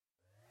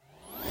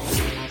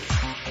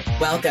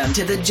Welcome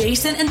to the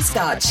Jason and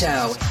Scott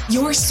Show,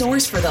 your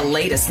source for the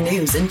latest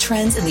news and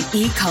trends in the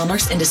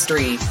e-commerce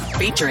industry.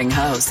 Featuring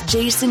host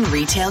Jason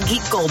Retail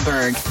Geek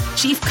Goldberg,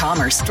 Chief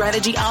Commerce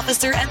Strategy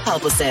Officer and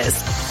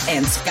Publicist,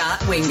 and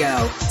Scott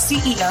Wingo,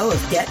 CEO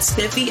of Get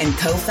Spiffy and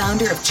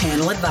co-founder of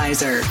Channel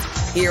Advisor.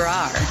 Here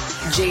are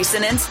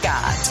Jason and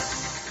Scott.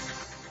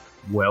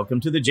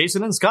 Welcome to the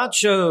Jason and Scott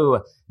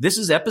Show. This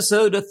is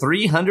episode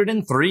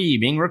 303,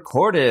 being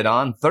recorded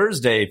on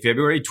Thursday,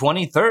 February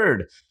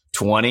 23rd.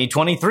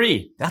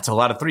 2023. That's a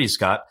lot of threes,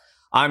 Scott.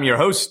 I'm your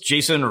host,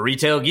 Jason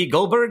Retail Geek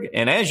Goldberg,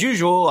 and as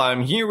usual,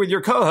 I'm here with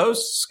your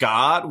co-host,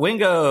 Scott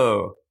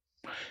Wingo.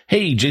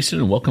 Hey, Jason,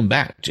 and welcome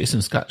back,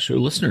 Jason Scott Show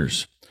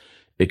listeners.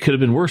 It could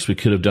have been worse. We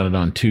could have done it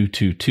on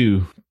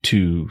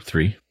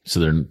 22223, so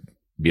there'd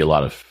be a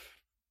lot of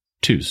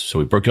twos. So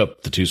we broke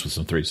up the twos with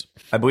some threes.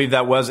 I believe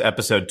that was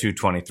episode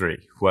 223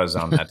 was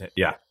on that.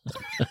 Yeah.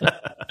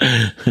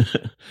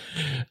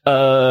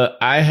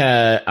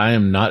 I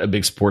am not a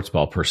big sports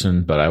ball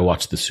person, but I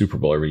watch the Super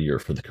Bowl every year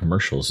for the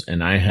commercials.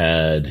 And I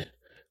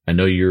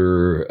know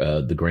you're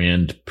the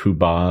grand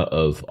poobah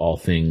of all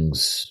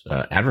things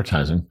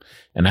advertising,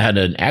 and I had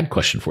an ad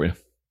question for you.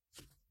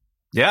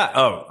 Yeah.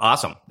 Oh,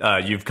 awesome.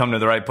 You've come to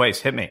the right place.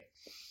 Hit me.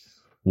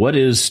 What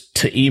is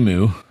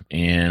Temu,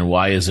 and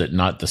why is it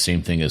not the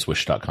same thing as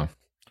Wish.com?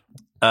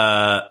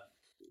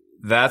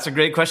 That's a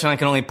great question I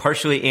can only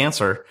partially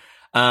answer.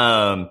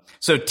 So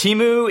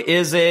Temu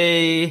is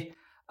a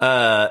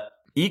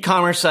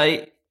e-commerce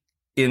site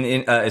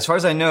in as far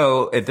as I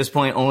know at this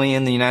point only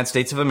in the United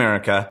States of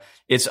America.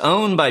 It's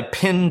owned by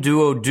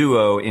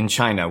Pinduoduo in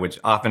China, which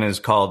often is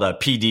called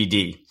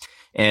PDD.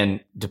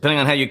 And depending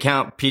on how you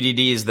count,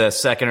 PDD is the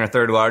second or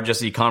third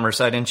largest e-commerce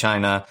site in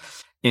China.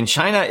 In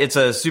China, it's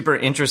a super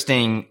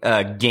interesting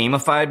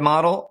gamified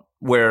model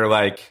where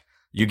like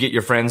you get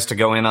your friends to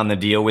go in on the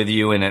deal with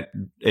you, and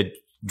it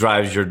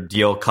drives your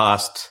deal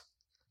cost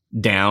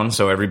down,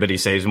 so everybody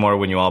saves more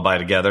when you all buy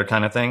together,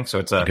 kind of thing. So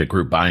it's like a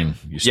group buying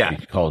used to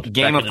be called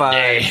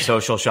gamified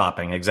social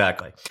shopping,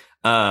 exactly.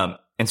 And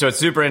so it's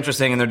super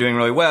interesting, and they're doing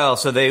really well.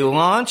 So they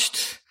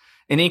launched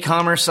an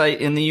e-commerce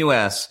site in the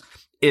U.S.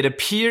 It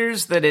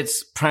appears that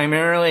it's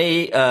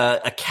primarily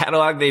a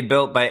catalog they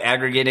built by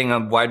aggregating a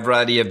wide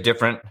variety of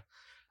different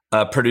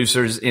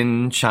producers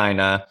in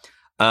China.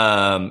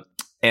 And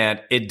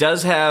it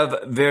does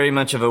have very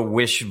much of a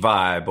Wish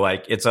vibe.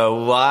 Like it's a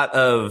lot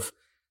of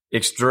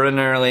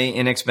extraordinarily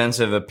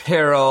inexpensive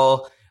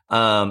apparel,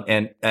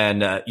 and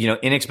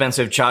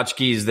inexpensive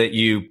tchotchkes that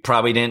you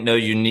probably didn't know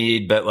you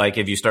need. But like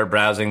if you start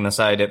browsing the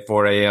site at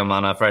 4 a.m.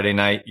 on a Friday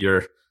night,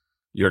 you're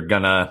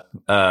gonna,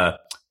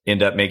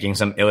 end up making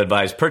some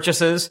ill-advised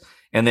purchases.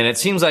 And then it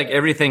seems like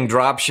everything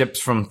drop ships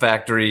from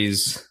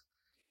factories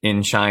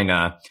in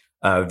China,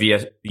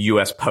 via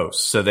US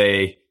Post. So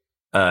they,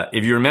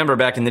 if you remember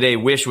back in the day,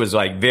 Wish was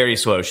like very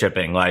slow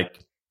shipping,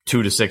 like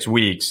 2 to 6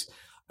 weeks.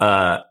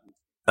 Temu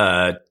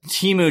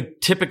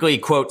typically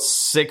quotes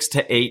 6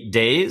 to 8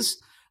 days.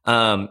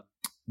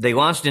 They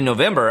launched in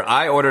November.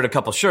 I ordered a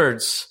couple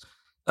shirts,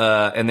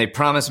 and they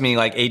promised me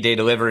like 8-day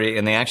delivery,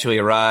 and they actually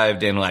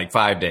arrived in like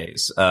 5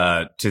 days,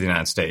 to the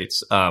United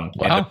States.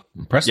 Wow.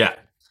 Impressive. Yeah.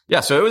 Yeah.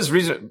 So it was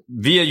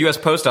via US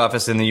Post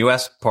Office in the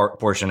US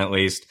portion, at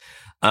least.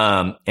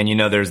 And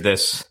there's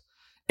this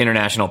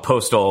international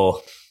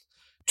postal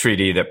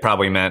treaty that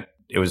probably meant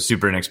it was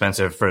super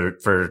inexpensive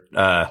for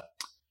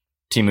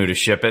Temu to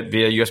ship it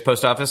via US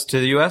Post Office to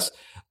the US.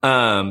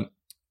 But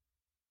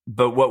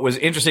what was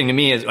interesting to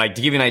me is, like,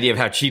 to give you an idea of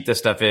how cheap this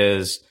stuff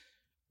is,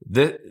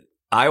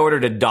 I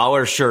ordered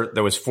 $1 shirt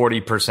that was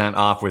 40%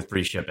 off with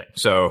free shipping.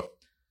 So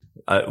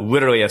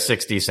literally a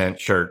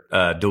 60-cent shirt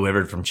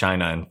delivered from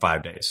China in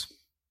 5 days.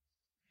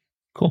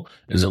 Cool.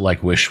 Is it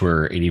like Wish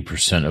where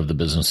 80% of the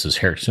business is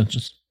hair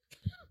extensions?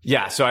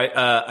 Yeah, so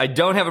I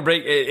don't have a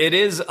break. It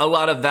is a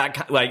lot of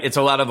that, like it's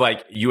a lot of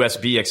like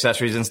USB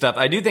accessories and stuff.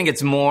 I do think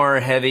it's more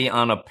heavy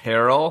on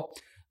apparel.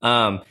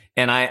 And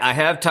I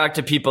have talked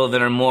to people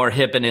that are more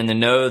hip and in the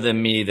know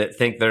than me that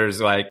think there's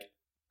like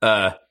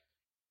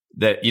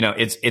that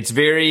it's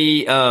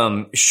very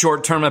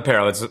short-term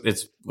apparel.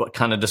 It's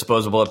kind of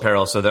disposable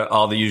apparel, so that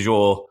all the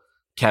usual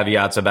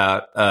caveats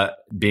about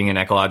being an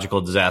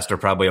ecological disaster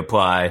probably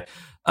apply.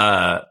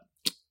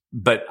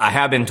 But I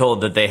have been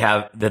told that they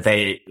have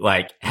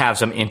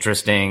some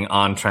interesting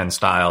on-trend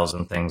styles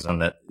and things,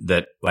 and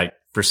that like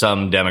for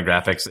some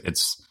demographics,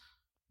 it's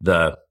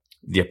the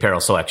apparel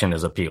selection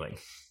is appealing.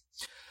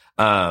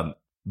 But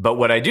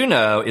what I do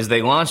know is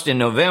they launched in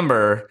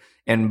November,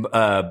 and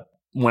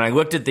when I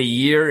looked at the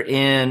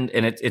year-end,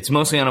 and it's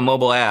mostly on a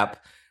mobile app.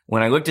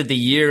 When I looked at the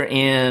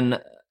year-end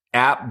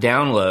app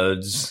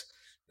downloads,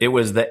 it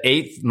was the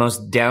 8th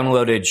most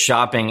downloaded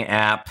shopping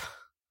app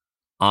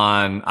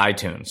on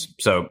iTunes.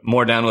 So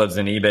more downloads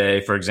than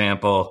eBay, for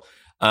example,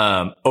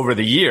 over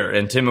the year.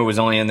 And Temu was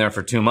only in there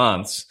for 2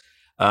 months.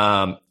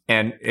 And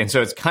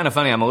so it's kind of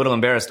funny. I'm a little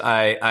embarrassed.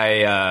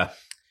 I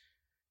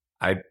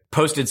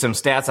posted some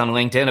stats on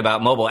LinkedIn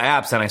about mobile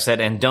apps, and I said,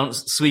 and don't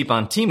sleep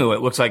on Temu.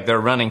 It looks like they're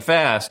running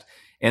fast.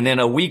 And then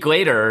a week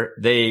later,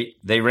 they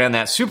ran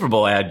that Super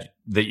Bowl ad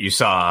that you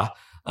saw,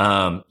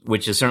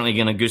 which is certainly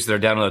going to goose their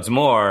downloads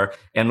more.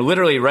 And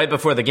literally right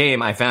before the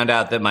game, I found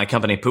out that my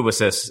company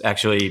Publicis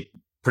actually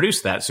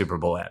produced that Super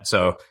Bowl ad.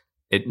 So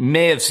it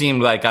may have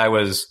seemed like I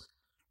was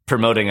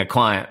promoting a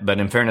client, but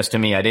in fairness to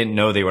me, I didn't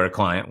know they were a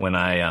client when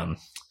I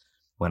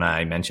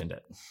mentioned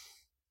it.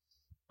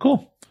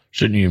 Cool.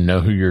 Shouldn't you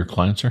know who your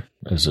clients are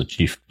as a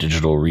chief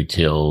digital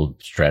retail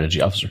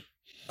strategy officer?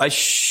 I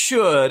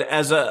should.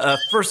 As a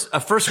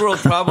first world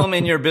problem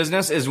in your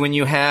business is when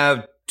you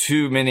have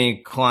too many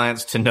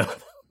clients to know.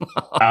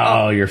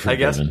 Oh, you're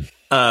forgiven.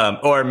 I guess.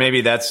 Or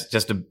maybe that's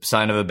just a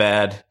sign of a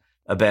bad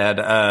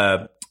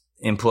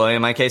employee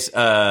in my case.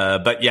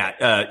 But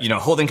yeah,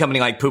 holding company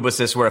like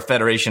Publicis, we're a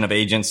federation of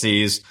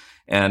agencies,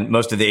 and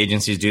most of the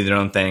agencies do their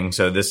own thing.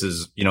 So this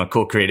is, a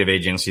cool creative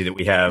agency that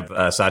we have,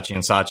 Saatchi &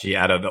 Saatchi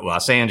out of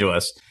Los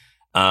Angeles.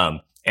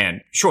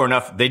 And sure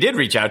enough, they did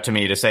reach out to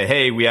me to say,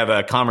 hey, we have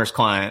a commerce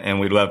client and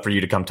we'd love for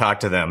you to come talk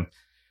to them.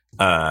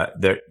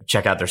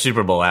 Check out their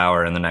Super Bowl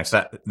ad in the next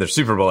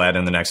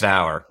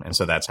hour. And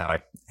so that's how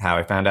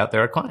I found out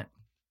they're a client.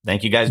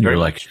 Thank you guys very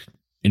much.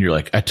 And you're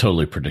like, I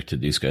totally predicted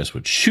these guys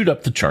would shoot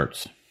up the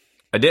charts.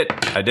 I did.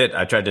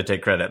 I tried to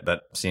take credit,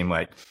 but seemed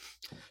like,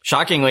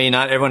 shockingly,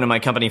 not everyone in my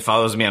company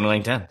follows me on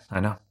LinkedIn. I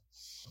know.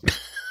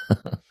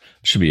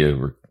 should be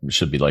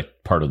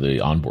like part of the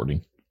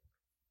onboarding.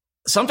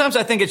 Sometimes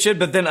I think it should,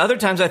 but then other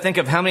times I think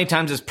of how many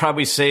times it's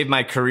probably saved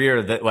my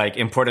career that like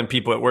important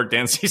people at work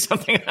didn't see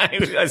something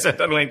I said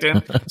on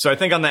LinkedIn. So I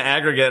think on the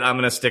aggregate, I'm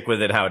going to stick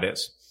with it how it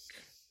is.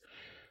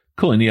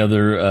 Cool. Any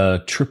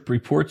other trip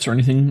reports or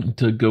anything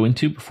to go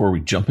into before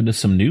we jump into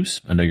some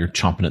news? I know you're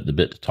chomping at the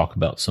bit to talk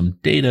about some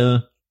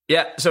data.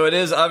 Yeah, so it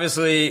is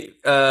obviously,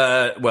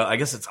 I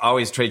guess it's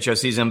always trade show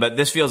season, but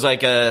this feels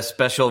like a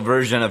special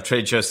version of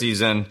trade show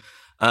season.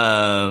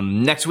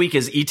 Next week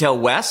is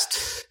eTail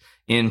West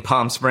in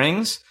Palm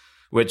Springs,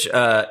 which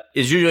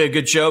is usually a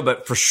good show,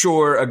 but for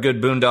sure a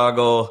good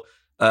boondoggle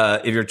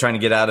if you're trying to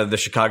get out of the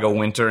Chicago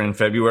winter in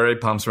February.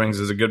 Palm Springs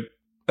is a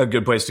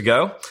good place to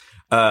go.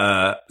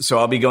 So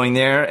I'll be going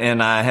there,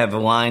 and I have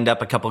lined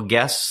up a couple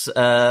guests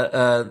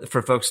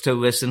for folks to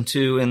listen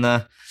to in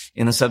the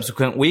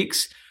subsequent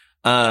weeks.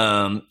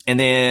 And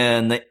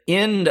then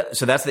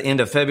so that's the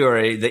end of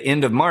February. The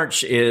end of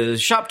March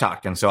is Shop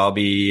Talk, and so I'll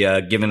be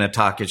giving a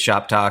talk at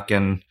Shop Talk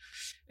and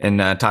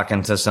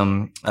talking to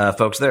some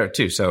folks there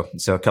too. So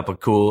a couple of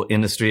cool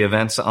industry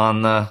events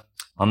on the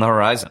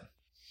horizon.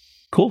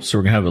 Cool. So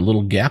we're gonna have a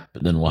little gap,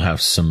 but then we'll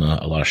have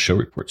a lot of show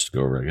reports to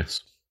go over, I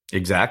guess.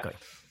 Exactly.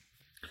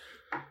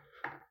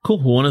 Cool.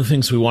 Well, one of the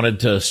things we wanted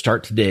to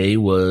start today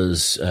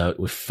was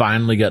we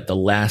finally got the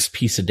last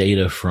piece of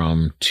data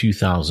from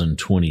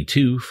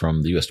 2022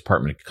 from the U.S.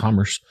 Department of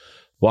Commerce.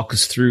 Walk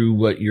us through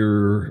what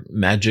your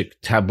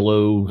magic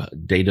Tableau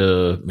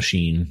data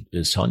machine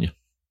is telling you.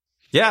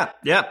 Yeah.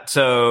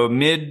 So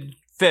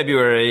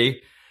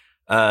mid-February,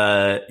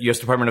 U.S.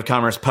 Department of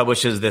Commerce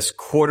publishes this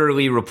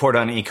quarterly report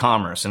on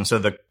e-commerce. And so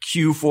the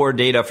Q4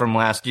 data from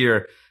last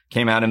year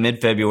came out in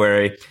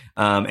mid-February.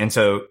 And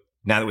so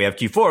now that we have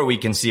Q4, we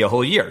can see a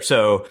whole year.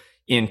 So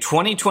in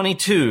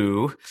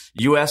 2022,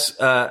 U.S.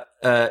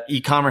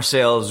 e-commerce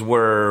sales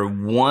were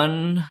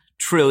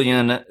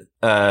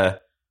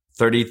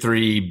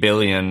 $1,033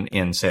 billion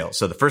in sales.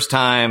 So the first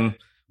time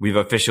we've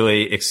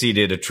officially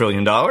exceeded $1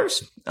 trillion.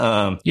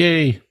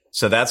 Yay.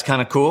 So that's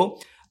kind of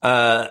cool.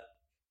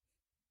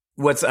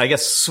 What's, I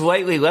guess,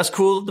 slightly less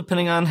cool,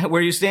 depending on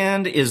where you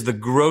stand, is the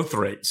growth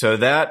rate. So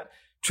that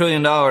 $1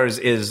 trillion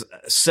is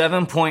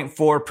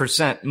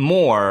 7.4%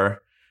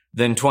 more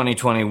than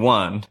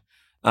 2021,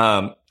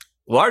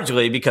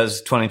 largely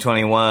because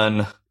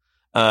 2021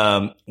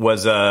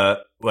 was a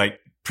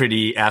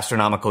pretty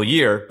astronomical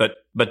year.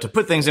 But to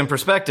put things in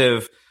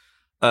perspective,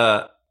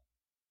 over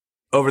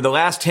the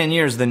last 10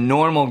 years, the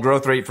normal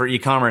growth rate for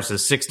e-commerce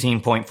is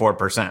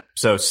 16.4%.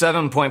 So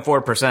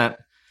 7.4%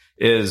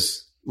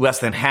 is less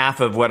than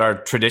half of what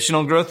our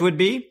traditional growth would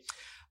be.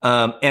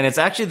 And it's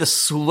actually the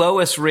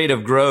slowest rate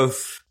of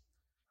growth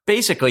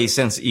basically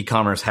since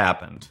e-commerce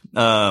happened.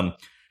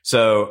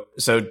 So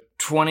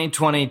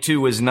 2022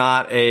 was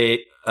not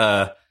a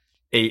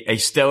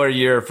stellar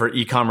year for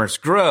e-commerce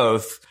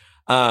growth.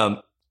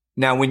 Now,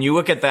 when you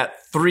look at that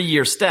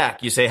 3-year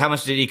stack, you say, how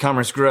much did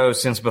e-commerce grow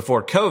since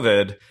before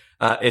COVID?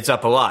 It's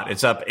up a lot.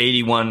 It's up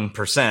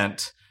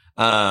 81%.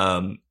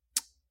 At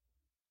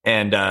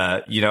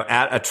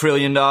 $1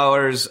 trillion,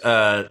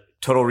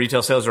 total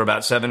retail sales are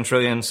about $7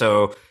 trillion.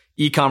 So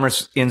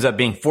e-commerce ends up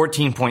being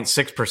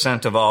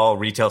 14.6% of all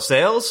retail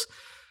sales.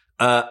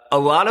 A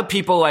lot of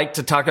people like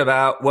to talk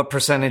about what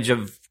percentage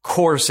of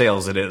core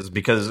sales it is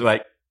because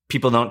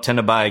people don't tend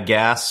to buy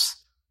gas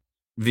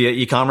via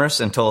e-commerce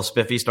until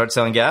Spiffy starts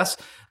selling gas.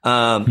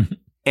 And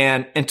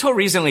until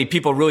recently,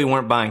 people really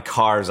weren't buying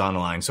cars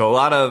online.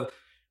 So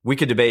we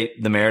could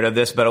debate the merit of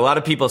this, but a lot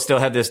of people still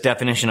have this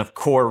definition of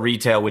core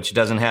retail, which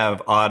doesn't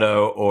have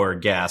auto or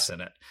gas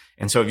in it.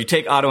 And so if you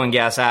take auto and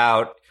gas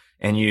out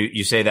and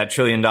you say that $1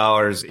 trillion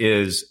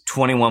is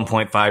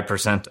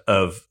 21.5%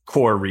 of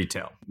core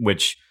retail,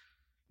 which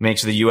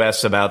makes the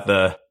U.S. about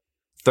the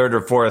third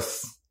or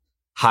fourth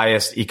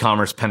highest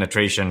e-commerce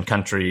penetration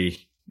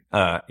country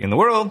in the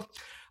world.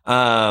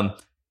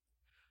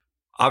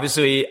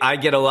 Obviously, I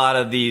get a lot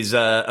of these,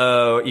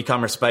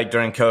 e-commerce spiked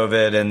during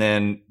COVID and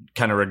then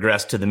kind of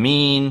regressed to the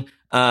mean.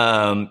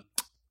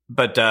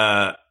 But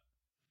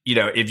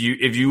if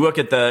you look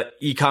at the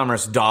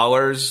e-commerce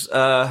dollars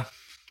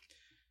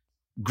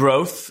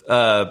growth,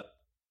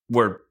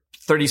 we're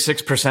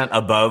 36%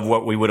 above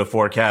what we would have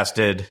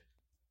forecasted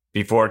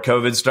before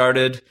COVID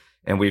started.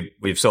 And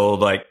we've sold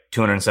like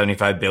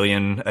 275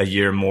 billion a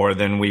year more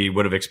than we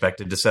would have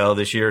expected to sell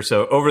this year.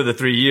 So over the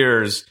 3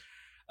 years,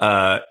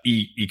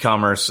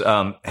 e-commerce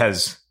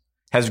has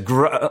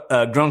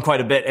grown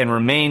quite a bit and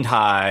remained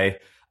high.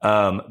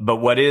 But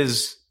what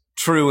is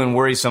true and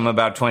worrisome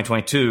about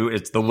 2022,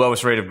 it's the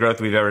lowest rate of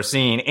growth we've ever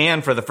seen.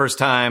 And for the first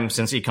time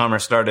since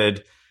e-commerce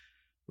started,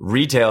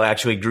 retail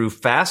actually grew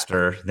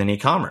faster than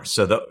e-commerce.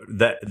 So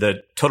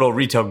the total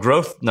retail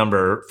growth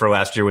number for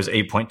last year was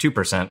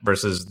 8.2%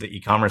 versus the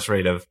e-commerce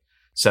rate of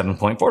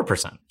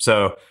 7.4%.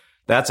 So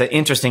that's an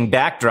interesting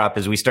backdrop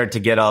as we start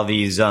to get all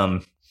these Q4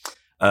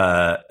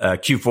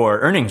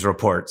 earnings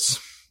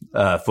reports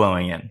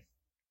flowing in.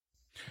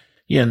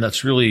 Yeah, and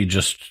that's really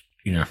just,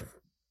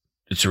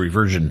 it's a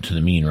reversion to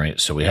the mean, right?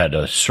 So we had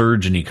a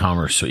surge in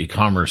e-commerce. So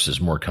e-commerce is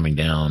more coming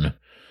down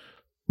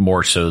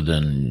more so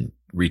than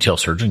retail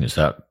surging. Is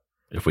that,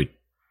 if we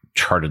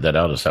charted that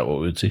out, is that what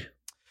we would see?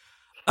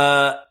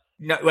 No,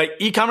 like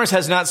e-commerce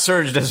has not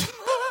surged as,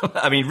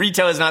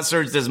 retail has not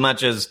surged as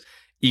much as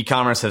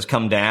e-commerce has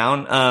come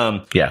down.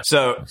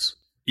 So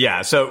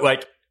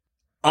like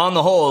on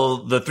the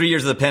whole, the 3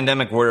 years of the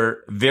pandemic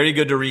were very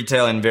good to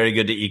retail and very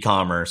good to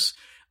e-commerce.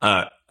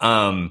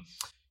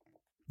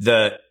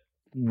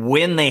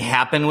 When they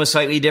happened was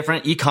slightly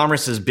different.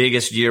 E-commerce's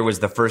biggest year was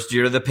the first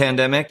year of the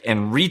pandemic,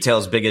 and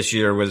retail's biggest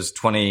year was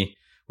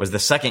the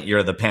second year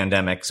of the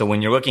pandemic. So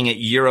when you're looking at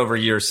year over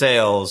year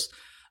sales,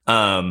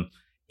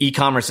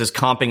 e-commerce is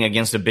comping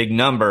against a big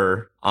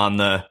number on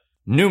the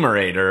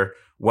numerator,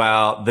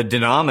 while the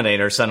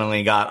denominator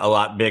suddenly got a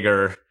lot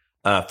bigger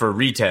for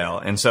retail.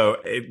 And so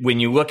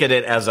when you look at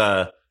it as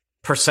a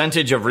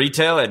percentage of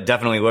retail, it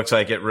definitely looks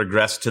like it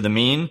regressed to the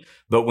mean.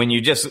 But when you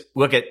just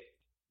look at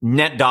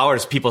net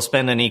dollars people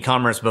spend in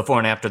e-commerce before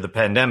and after the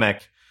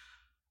pandemic,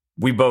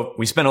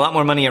 we spend a lot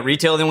more money at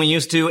retail than we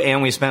used to,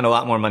 and we spend a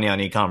lot more money on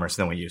e-commerce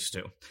than we used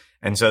to.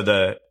 And so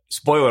the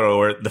spoiler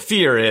alert, the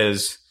fear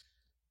is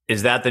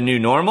that the new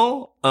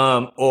normal?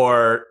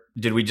 Or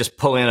did we just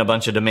pull in a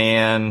bunch of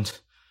demand?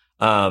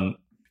 And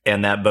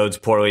that bodes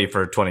poorly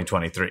for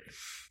 2023.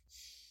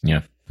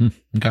 Yeah.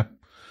 Okay.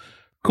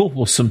 Cool.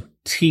 Well, some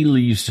tea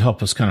leaves to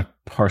help us kind of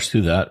parse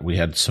through that. We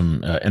had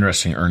some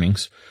interesting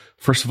earnings.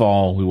 First of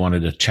all, we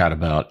wanted to chat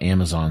about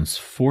Amazon's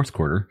fourth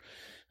quarter.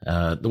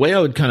 The way I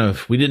would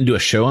we didn't do a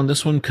show on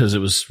this one because it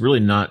was really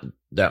not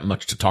that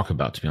much to talk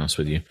about, to be honest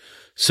with you.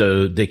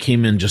 So they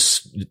came in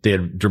they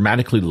had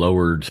dramatically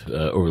lowered,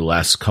 over the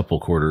last couple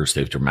quarters,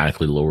 they've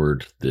dramatically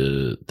lowered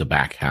the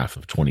back half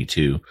of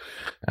 22.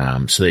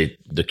 So the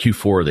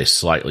Q4, they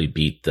slightly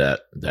beat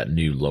that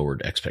new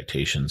lowered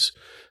expectations.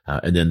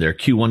 And then their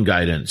Q1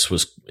 guidance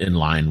was in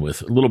line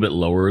with a little bit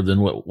lower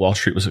than what Wall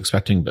Street was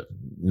expecting, but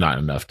not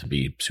enough to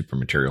be super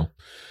material.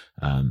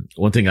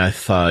 One thing I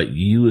thought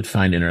you would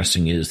find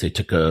interesting is they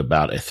took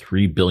about a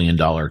 $3 billion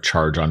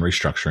charge on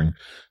restructuring.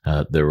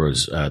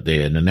 They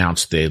had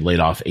announced they had laid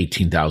off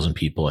 18,000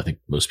 people. I think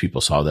most people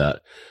saw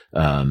that.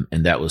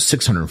 And that was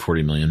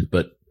 $640 million.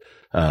 But,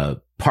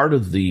 part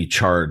of the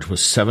charge was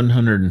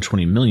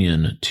 $720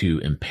 million to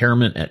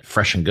impairment at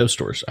Fresh and Go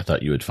stores. I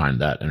thought you would find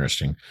that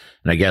interesting.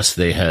 And I guess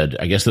those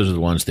are the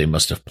ones they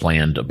must have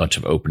planned a bunch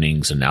of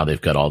openings. And now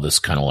they've got all this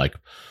kind of like,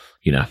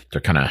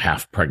 they're kind of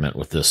half pregnant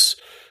with this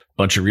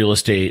bunch of real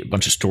estate,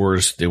 bunch of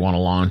stores they want to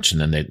launch. And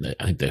then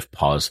I think they've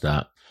paused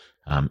that.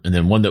 And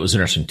then one that was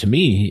interesting to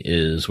me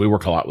is we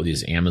work a lot with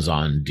these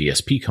Amazon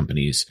DSP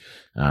companies.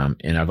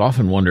 And I've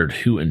often wondered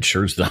who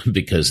insures them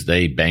because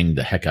they bang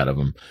the heck out of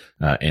them.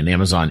 And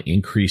Amazon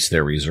increased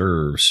their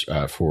reserves,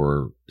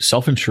 for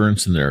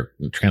self-insurance in their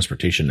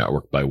transportation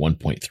network by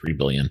 1.3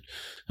 billion,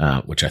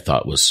 which I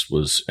thought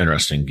was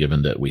interesting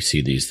given that we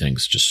see these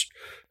things just,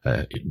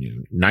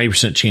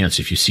 90% chance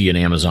if you see an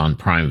Amazon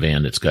Prime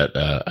van, it's got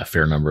a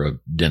fair number of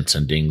dents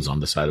and dings on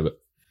the side of it.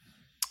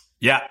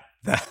 Yeah.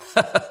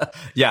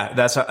 Yeah,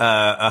 that's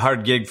a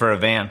hard gig for a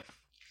van.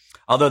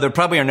 Although there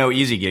probably are no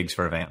easy gigs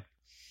for a van.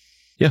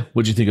 Yeah.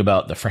 What'd you think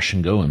about the Fresh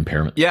and Go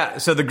impairment? Yeah.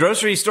 So the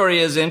grocery story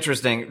is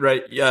interesting,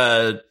 right?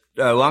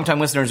 Longtime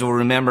listeners will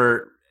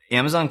remember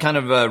Amazon kind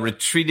of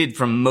retreated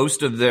from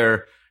most of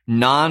their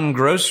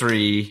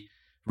non-grocery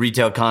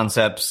retail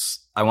concepts,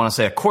 I want to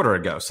say a quarter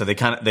ago. So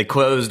they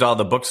closed all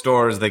the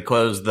bookstores. They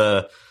closed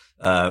the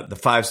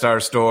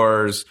 5-star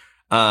stores.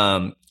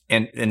 And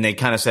they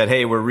kind of said,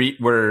 hey,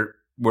 we're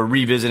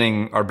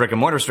revisiting our brick and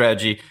mortar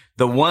strategy.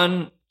 The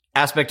one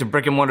aspect of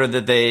brick and mortar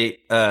that they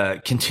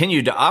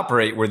continued to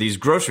operate were these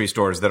grocery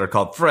stores that are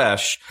called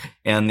Fresh,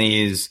 and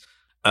these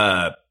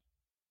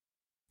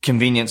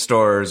convenience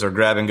stores or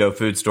grab and go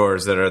food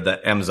stores that are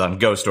the Amazon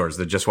Go stores,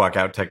 the just walk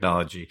out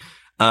technology.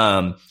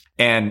 And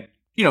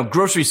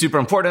grocery is super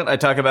important. I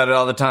talk about it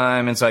all the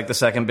time. It's like the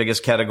second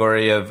biggest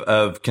category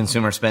of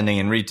consumer spending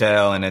in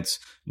retail. And it's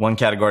one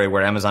category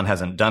where Amazon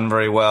hasn't done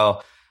very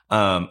well.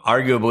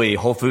 Arguably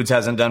Whole Foods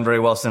hasn't done very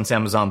well since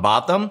Amazon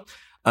bought them.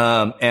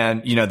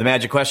 And the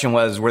magic question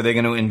was, were they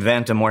going to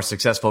invent a more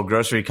successful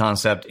grocery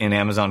concept in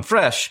Amazon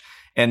Fresh?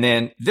 And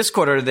then this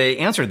quarter, they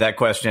answered that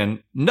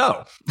question,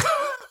 no.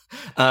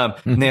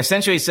 And they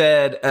essentially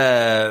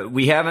said,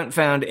 we haven't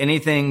found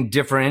anything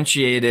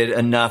differentiated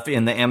enough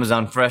in the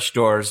Amazon Fresh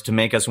stores to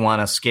make us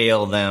want to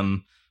scale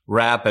them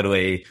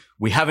rapidly.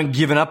 We haven't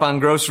given up on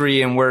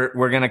grocery, and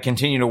we're going to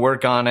continue to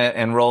work on it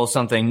and roll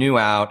something new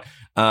out.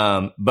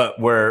 But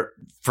we're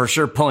for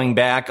sure pulling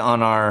back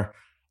on our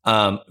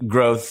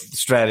growth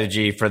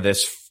strategy for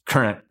this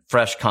current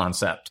Fresh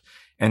concept.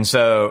 And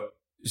so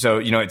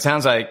it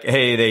sounds like,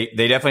 hey,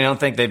 they definitely don't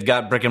think they've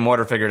got brick and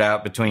mortar figured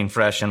out between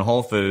Fresh and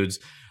Whole Foods.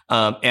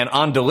 And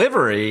on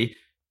delivery,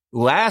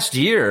 last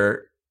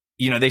year,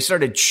 they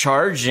started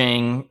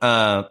charging,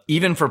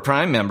 even for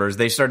Prime members,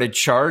 they started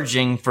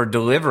charging for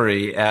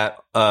delivery at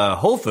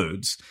Whole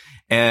Foods.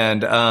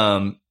 And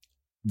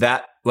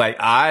that, like,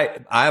 I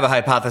have a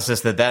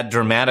hypothesis that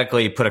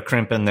dramatically put a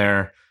crimp in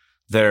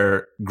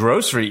their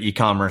grocery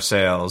e-commerce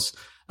sales.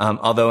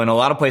 Although in a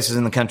lot of places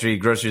in the country,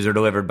 groceries are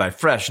delivered by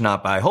Fresh,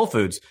 not by Whole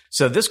Foods.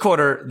 So this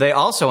quarter, they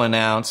also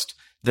announced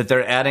that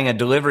they're adding a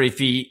delivery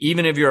fee,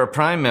 even if you're a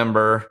Prime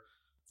member,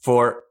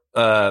 for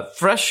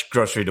Fresh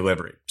grocery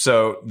delivery.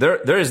 So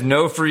there is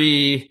no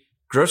free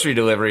grocery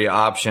delivery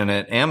option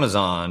at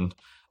Amazon,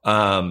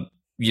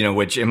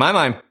 which in my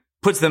mind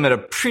puts them at a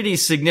pretty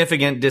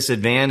significant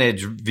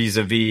disadvantage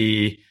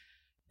vis-a-vis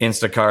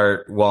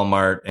Instacart,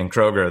 Walmart, and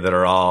Kroger that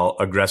are all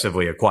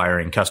aggressively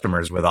acquiring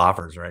customers with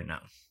offers right now.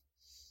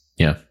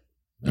 Yeah,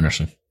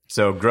 interesting.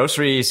 So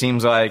grocery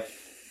seems like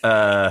it's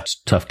a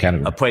tough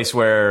category. A place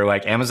where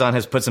like Amazon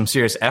has put some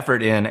serious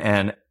effort in,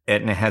 and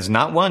it has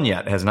not won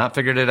yet, has not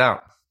figured it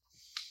out.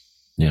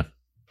 Yeah.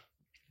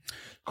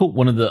 Cool.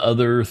 One of the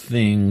other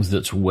things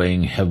that's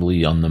weighing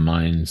heavily on the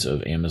minds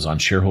of Amazon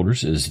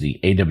shareholders is the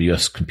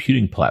AWS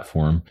computing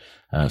platform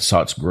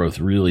saw its growth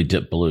really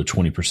dip below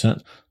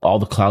 20%. All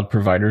the cloud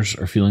providers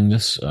are feeling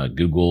this.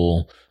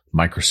 Google,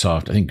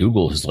 Microsoft. I think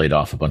Google has laid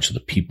off a bunch of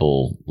the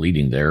people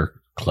leading their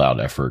cloud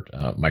effort.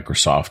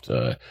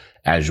 Microsoft,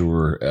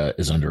 Azure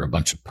is under a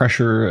bunch of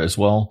pressure as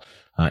well.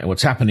 And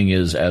what's happening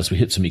is, as we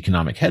hit some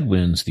economic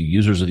headwinds, the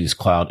users of these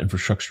cloud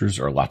infrastructures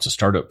are lots of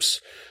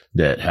startups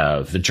that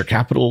have venture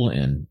capital,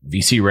 and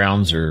VC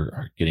rounds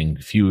are getting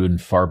few and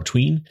far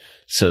between.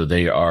 So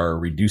they are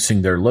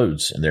reducing their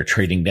loads and they're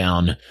trading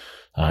down.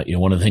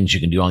 One of the things you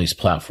can do on these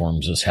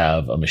platforms is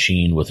have a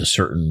machine with a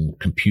certain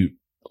compute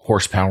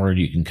horsepower.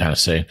 You can kind of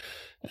say,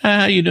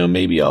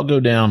 maybe I'll go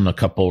down a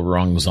couple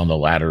rungs on the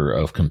ladder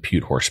of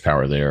compute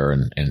horsepower there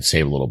and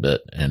save a little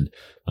bit. And,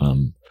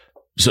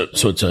 so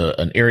it's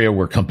an area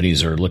where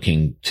companies are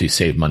looking to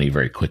save money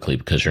very quickly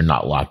because you're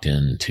not locked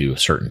into a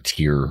certain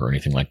tier or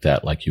anything like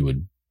that, like you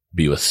would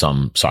be with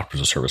some software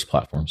as a service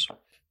platforms.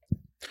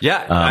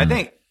 Yeah, I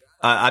think,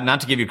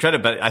 not to give you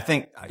credit, but I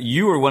think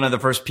you were one of the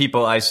first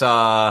people I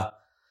saw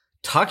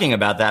talking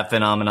about that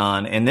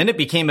phenomenon. And then it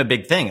became a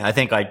big thing. I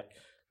think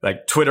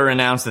like Twitter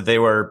announced that they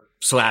were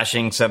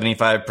slashing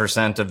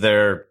 75% of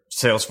their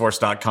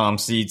Salesforce.com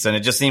seats. And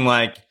it just seemed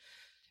like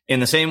in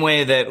the same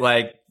way that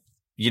like,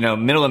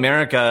 middle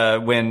America,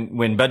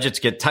 when budgets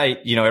get tight,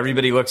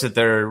 everybody looks at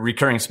their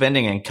recurring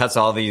spending and cuts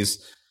all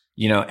these,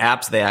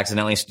 apps they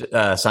accidentally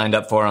signed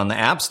up for on the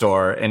App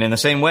Store. And in the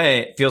same way,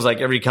 it feels like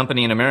every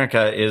company in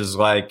America is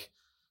like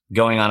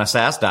going on a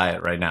SaaS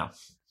diet right now.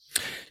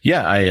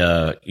 Yeah,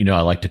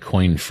 I like to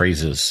coin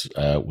phrases.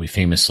 We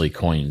famously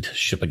coined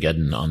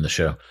Shipageddon on the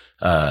show.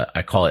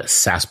 I call it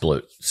SaaS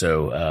bloat.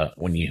 So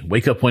when you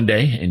wake up one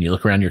day and you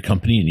look around your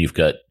company and you've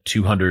got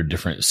 200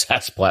 different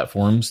SaaS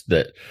platforms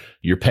that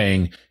you're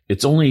paying,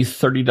 it's only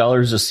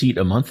 $30 a seat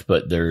a month,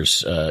 but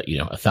there's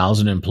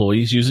 1,000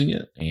 employees using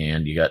it,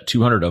 and you got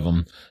 200 of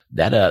them.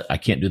 That I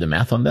can't do the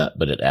math on that,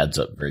 but it adds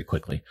up very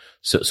quickly.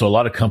 So a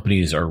lot of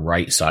companies are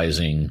right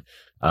sizing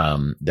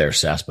their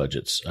SaaS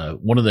budgets.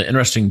 One of the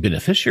interesting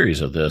beneficiaries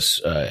of this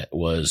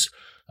was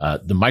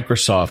the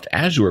Microsoft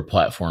Azure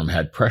platform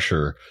had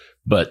pressure,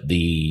 but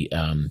the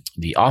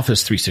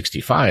Office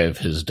 365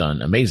 has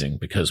done amazing,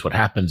 because what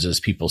happens is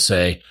people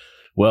say,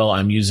 well,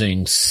 I'm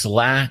using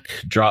Slack,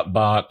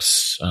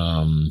 Dropbox,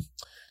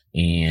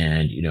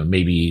 and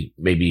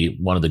maybe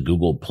one of the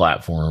Google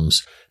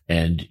platforms,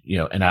 and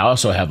I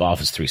also have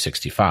Office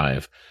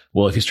 365.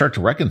 Well, if you start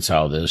to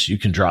reconcile this, you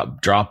can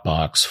drop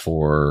Dropbox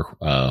for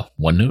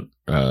OneNote,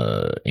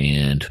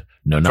 and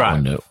not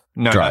Drive. OneNote.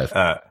 No,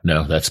 Drive.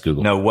 No, that's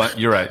Google. No,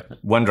 you're right.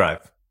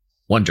 OneDrive.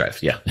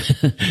 OneDrive, yeah.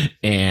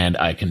 And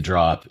I can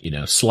drop,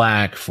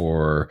 Slack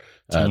for,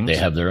 they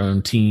have their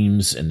own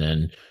teams, and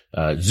then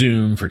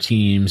Zoom for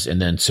Teams.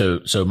 And then so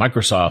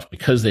Microsoft,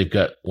 because they've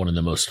got one of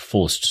the most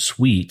fullest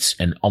suites,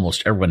 and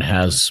almost everyone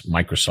has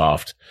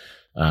Microsoft,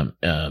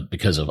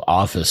 because of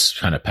Office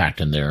kind of packed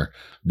in there,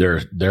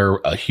 they're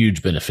a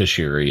huge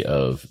beneficiary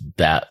of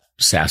that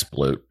SaaS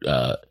bloat,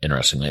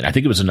 interestingly. And I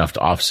think it was enough to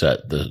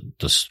offset the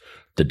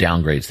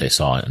downgrades they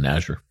saw in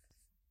Azure.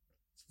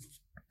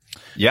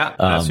 Yeah,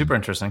 that's super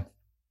interesting.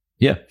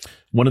 Yeah.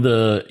 One of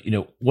the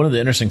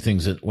interesting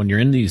things that when you're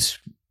in these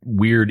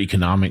weird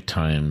economic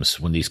times,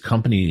 when these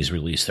companies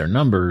release their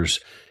numbers,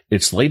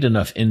 it's late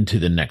enough into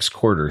the next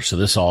quarter. So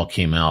this all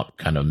came out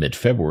kind of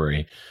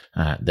mid-February,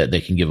 that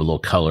they can give a little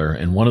color.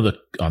 And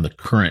on the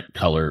current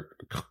color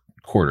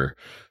quarter.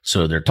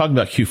 So they're talking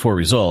about Q4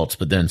 results,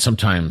 but then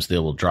sometimes they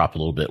will drop a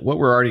little bit. What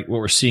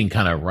we're seeing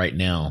kind of right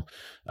now.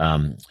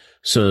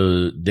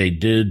 So they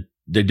did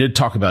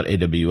talk about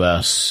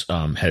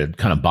AWS, had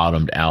kind of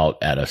bottomed out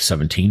at a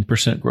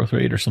 17% growth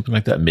rate or something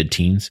like that,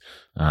 mid-teens.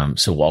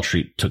 So Wall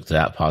Street took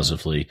that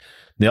positively.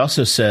 They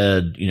also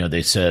said,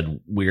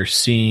 we're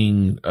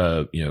seeing,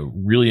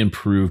 really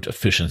improved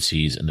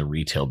efficiencies in the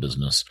retail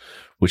business,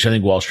 which I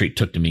think Wall Street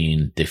took to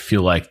mean they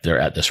feel like they're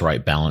at this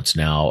right balance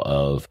now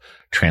of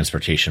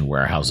transportation,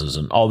 warehouses,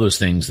 and all those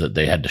things that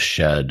they had to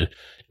shed.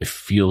 It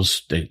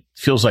feels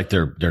like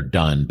they're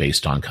done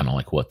based on kind of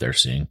like what they're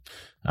seeing.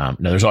 Now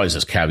there's always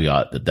this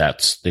caveat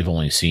that they've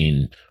only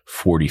seen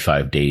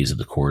 45 days of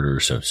the quarter.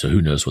 So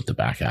who knows what the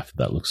back half of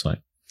that looks like.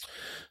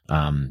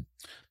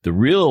 The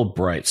real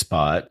bright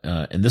spot,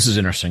 and this is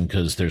interesting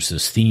because there's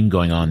this theme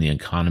going on in the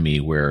economy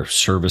where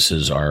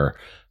services are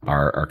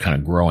kind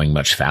of growing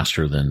much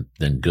faster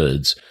than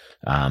goods.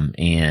 At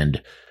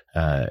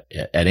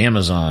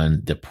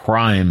Amazon, the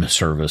Prime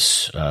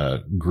service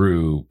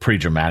grew pretty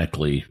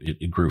dramatically.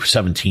 It grew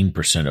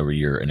 17% over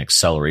year, an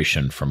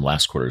acceleration from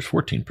last quarter's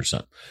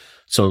 14%.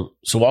 So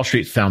Wall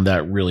Street found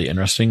that really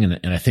interesting,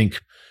 and I think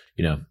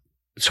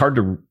it's hard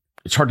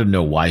to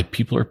know why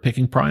people are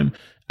picking Prime.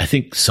 I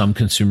think some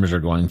consumers are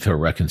going through a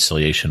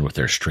reconciliation with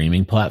their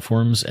streaming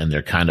platforms, and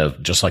they're kind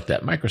of just like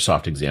that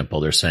Microsoft example.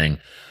 They're saying,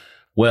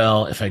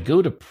 well, if I go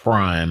to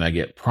Prime, I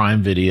get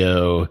Prime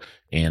Video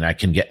and I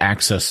can get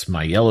access to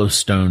my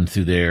Yellowstone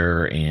through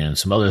there and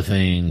some other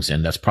things.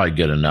 And that's probably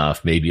good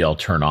enough. Maybe I'll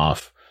turn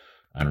off.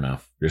 I don't know.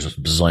 There's a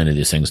bazillion of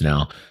these things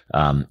now.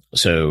 But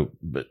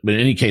in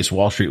any case,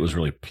 Wall Street was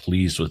really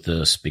pleased with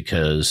this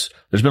because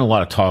there's been a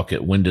lot of talk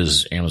at when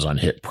does Amazon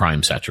hit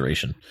Prime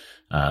saturation?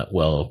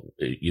 Well,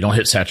 you don't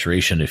hit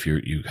saturation if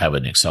you have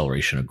an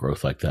acceleration of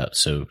growth like that.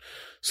 So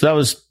that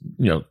was,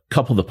 a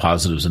couple of the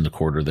positives in the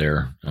quarter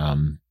there.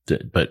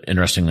 But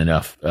interestingly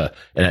enough,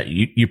 and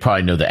you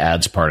probably know the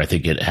ads part. I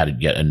think it had to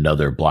get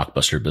another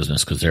blockbuster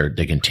business because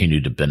they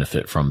continue to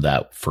benefit from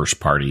that first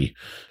party,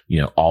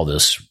 all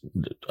this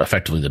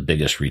effectively the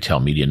biggest retail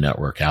media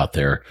network out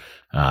there.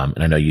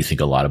 And I know you think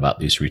a lot about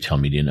these retail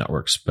media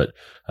networks, but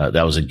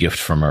that was a gift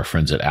from our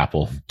friends at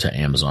Apple to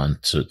Amazon.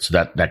 So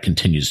that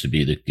continues to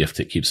be the gift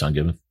that keeps on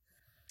giving.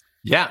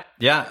 Yeah.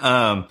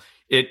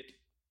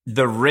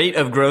 The rate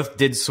of growth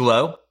did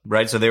slow,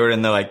 right? So they were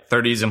in the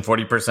 30s and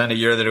 40% a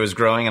year that it was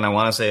growing. And I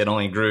want to say it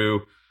only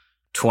grew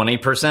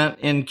 20%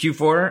 in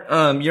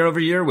Q4, year over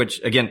year,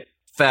 which again,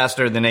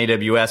 faster than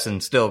AWS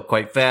and still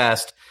quite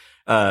fast.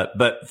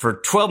 But for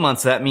 12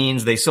 months, that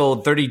means they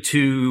sold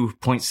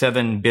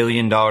 $32.7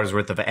 billion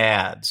worth of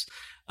ads.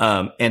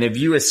 And if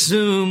you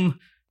assume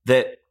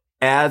that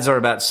ads are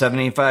about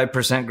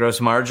 75% gross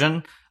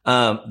margin,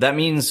 that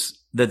means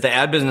that the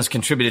ad business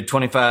contributed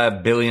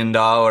 $25 billion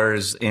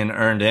in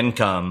earned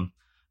income.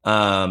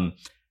 And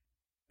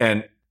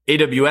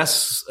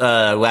AWS,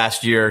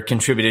 last year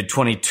contributed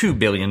 $22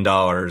 billion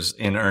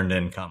in earned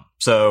income.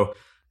 So,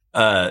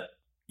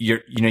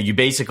 you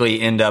basically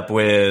end up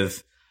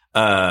with,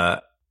 retail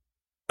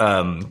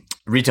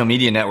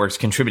media networks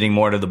contributing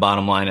more to the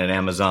bottom line at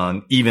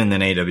Amazon, even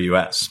than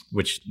AWS,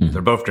 which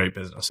they're both great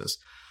businesses.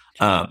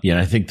 And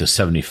I think the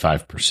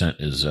 75%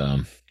 is,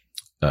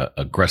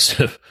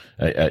 aggressive.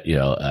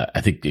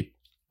 I think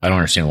I don't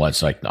understand why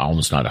it's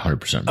almost not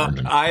 100%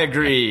 margin. I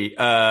agree.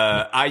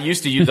 I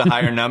used to use a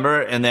higher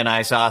number, and then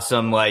I saw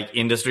some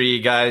industry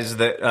guys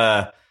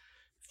that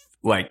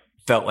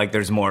felt like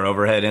there's more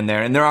overhead in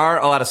there, and there are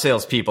a lot of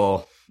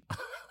salespeople,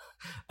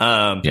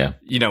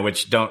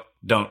 which don't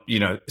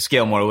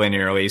scale more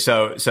linearly.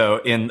 So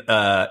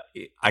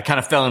I kind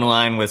of fell in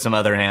line with some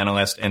other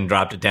analysts and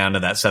dropped it down to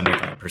that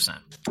 75%.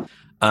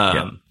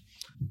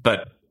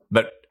 But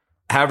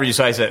however you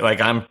slice it,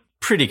 I'm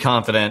pretty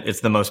confident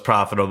it's the most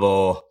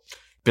profitable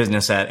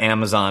business at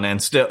Amazon,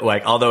 and still,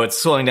 although it's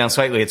slowing down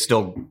slightly, it's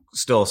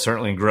still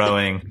certainly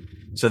growing.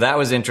 So that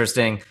was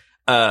interesting.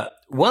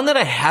 One that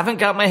I haven't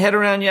got my head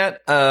around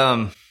yet,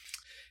 and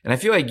I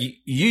feel like you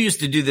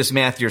used to do this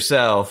math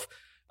yourself,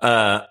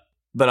 but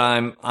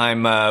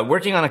I'm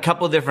working on a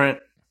couple of different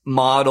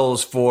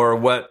models for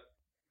what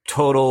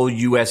total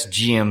US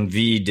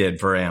GMV did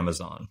for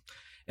Amazon,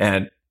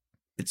 and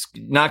it's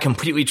not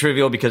completely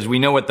trivial because we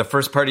know what the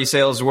first party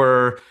sales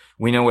were.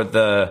 We know what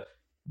the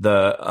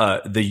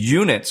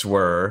units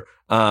were.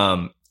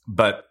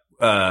 But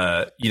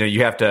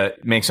you have to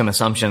make some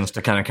assumptions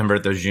to kind of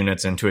convert those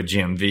units into a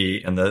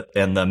GMV,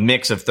 and the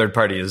mix of third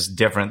party is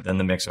different than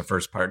the mix of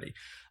first party.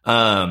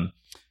 But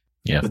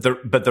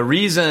the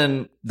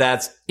reason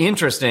that's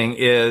interesting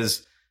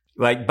is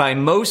by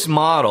most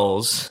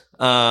models,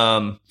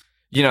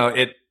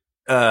 it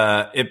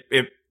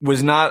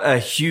was not a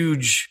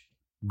huge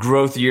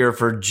growth year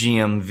for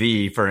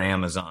GMV for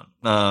Amazon.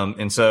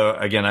 And so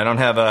again, I don't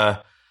have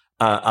a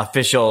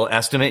official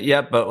estimate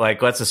yet, but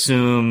like, let's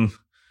assume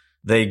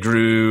they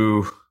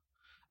grew,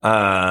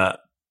 like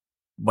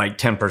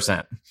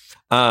 10%.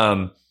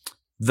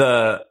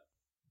 The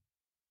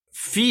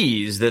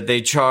fees that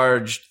they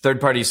charged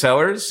third-party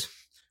sellers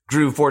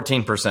grew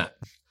 14%.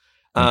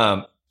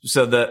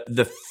 So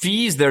the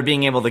fees they're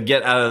being able to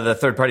get out of the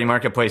third-party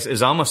marketplace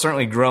is almost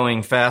certainly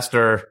growing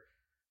faster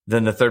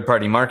than the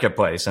third-party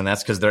marketplace. And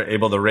that's because they're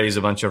able to raise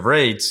a bunch of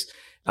rates.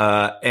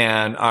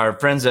 And our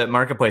friends at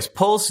Marketplace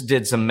Pulse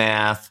did some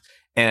math,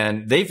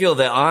 and they feel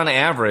that on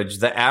average,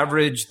 the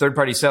average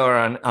third-party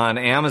seller on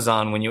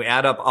Amazon, when you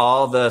add up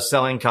all the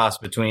selling costs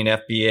between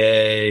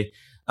FBA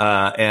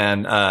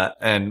and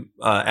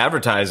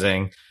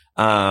advertising,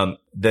 that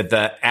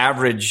the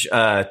average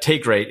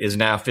take rate is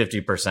now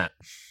 50%.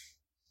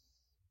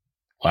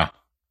 Wow.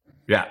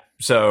 Yeah.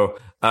 So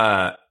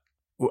I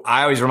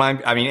always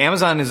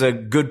Amazon is a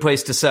good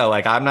place to sell.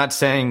 Like, I'm not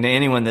saying to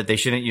anyone that they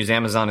shouldn't use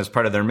Amazon as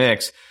part of their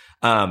mix.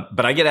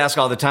 But I get asked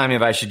all the time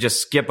if I should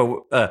just skip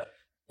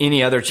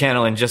any other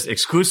channel and just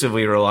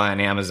exclusively rely on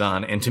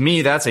Amazon. And to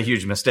me, that's a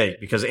huge mistake,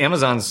 because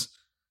Amazon's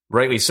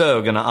rightly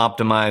so going to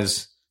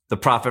optimize the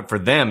profit for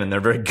them, and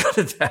they're very good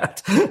at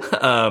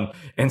that.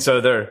 And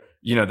so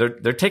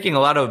they're taking a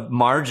lot of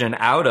margin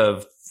out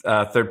of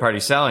third-party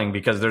selling,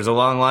 because there's a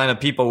long line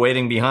of people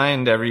waiting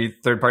behind every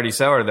third-party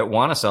seller that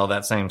want to sell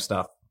that same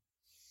stuff.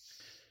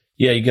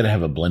 Yeah, you got to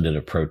have a blended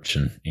approach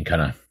and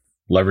kind of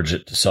leverage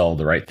it to sell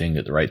the right thing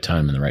at the right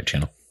time in the right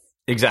channel.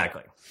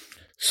 Exactly.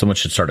 Someone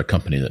should start a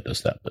company that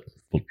does that, but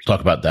we'll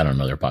talk about that on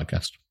another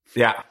podcast.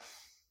 Yeah.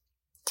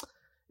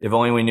 If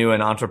only we knew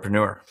an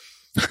entrepreneur.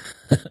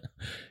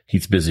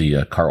 He's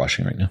busy car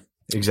washing right now.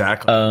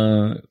 Exactly.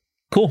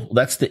 Cool.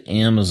 That's the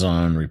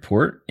Amazon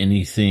report.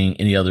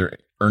 Any other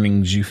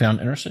earnings you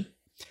found interesting?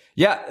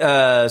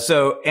 Yeah.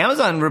 So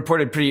Amazon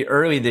reported pretty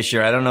early this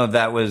year. I don't know if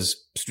that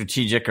was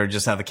strategic or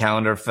just how the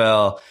calendar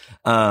fell.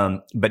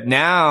 But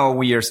now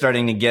we are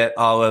starting to get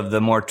all of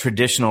the more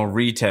traditional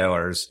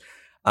retailers.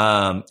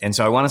 And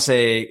so I want to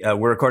say,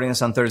 we're recording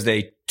this on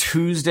Thursday.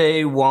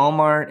 Tuesday,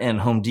 Walmart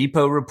and Home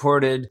Depot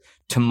reported.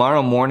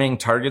 Tomorrow morning,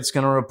 Target's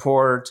going to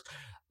report.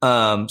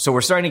 So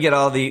we're starting to get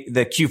all the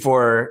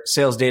Q4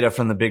 sales data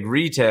from the big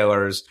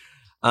retailers.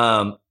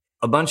 A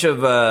bunch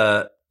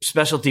of,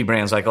 specialty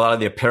brands, like a lot of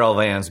the apparel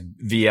vans,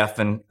 VF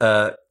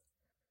and,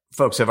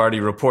 folks have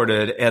already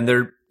reported, and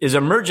there is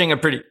emerging a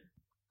pretty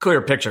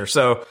clear picture.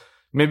 So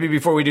maybe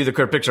before we do the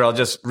clear picture, I'll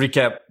just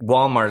recap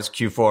Walmart's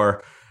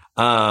Q4.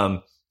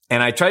 And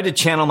I tried to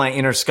channel my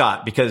inner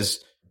Scott,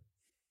 because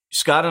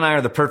Scott and I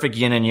are the perfect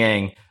yin and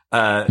yang.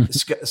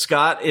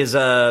 Scott is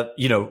a,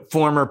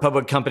 former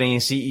public company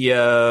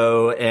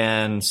CEO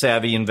and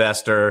savvy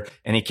investor,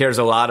 and he cares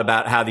a lot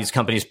about how these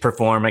companies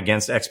perform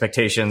against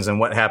expectations and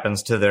what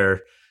happens to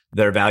their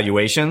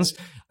valuations.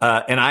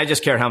 And I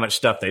just care how much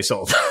stuff they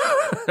sold.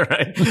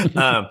 Right.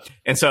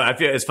 And so I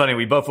feel it's funny.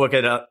 We both look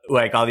at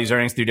like all these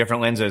earnings through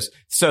different lenses.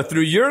 So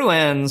through your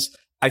lens,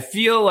 I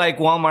feel like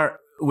Walmart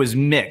was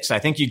mixed. I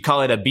think you'd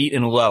call it a beat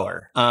and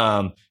lower,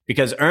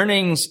 because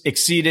earnings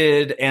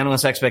exceeded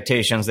analyst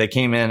expectations. They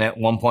came in at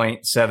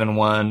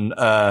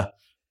 1.71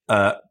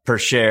 per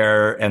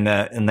share, and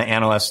the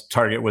analyst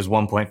target was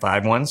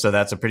 1.51. So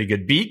that's a pretty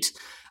good beat.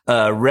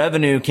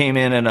 Revenue came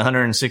in at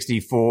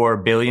 164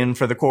 billion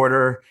for the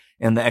quarter,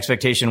 and the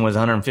expectation was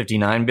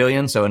 159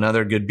 billion. So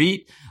another good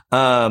beat.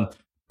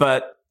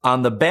 But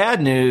on the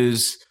bad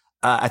news,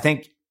 I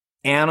think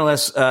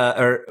analysts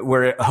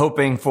were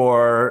hoping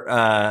for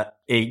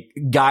a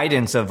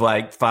guidance of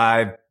like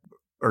 5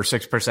 or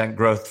 6%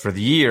 growth for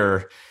the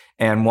year,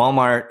 and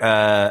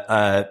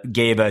Walmart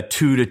gave a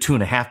 2 to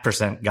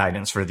 2.5%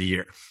 guidance for the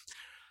year.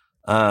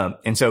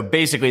 And so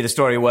basically the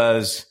story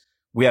was,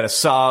 we had a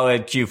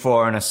solid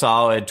Q4 and a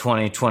solid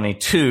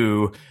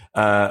 2022,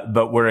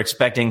 but we're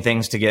expecting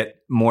things to get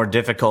more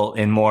difficult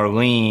and more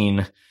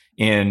lean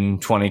in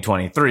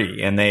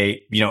 2023. And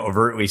they,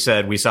 overtly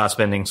said, we saw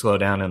spending slow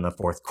down in the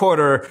fourth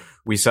quarter.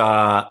 We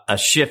saw a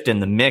shift in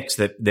the mix,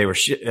 that they were,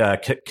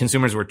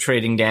 consumers were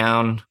trading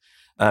down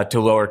to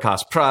lower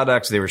cost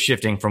products. They were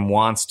shifting from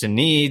wants to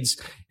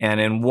needs. And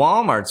in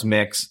Walmart's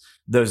mix,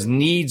 those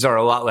needs are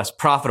a lot less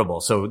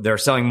profitable. So they're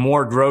selling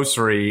more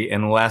grocery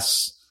and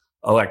less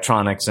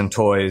electronics and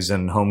toys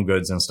and home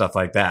goods and stuff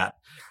like that.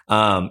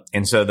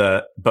 And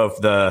so both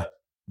the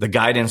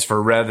guidance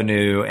for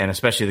revenue and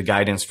especially the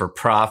guidance for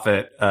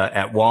profit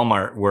at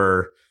Walmart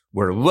were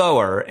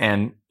lower.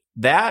 And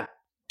that,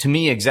 to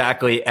me,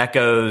 exactly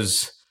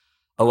echoes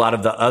a lot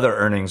of the other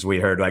earnings we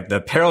heard. Like the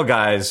apparel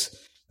guys,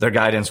 their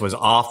guidance was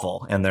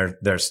awful, and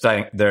their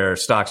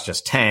stocks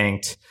just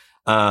tanked.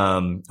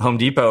 Home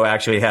Depot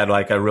actually had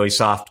like a really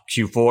soft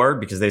Q4,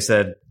 because they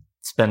said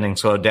spending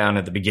slowed down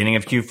at the beginning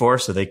of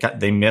Q4, so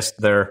they missed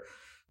their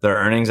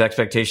earnings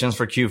expectations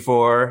for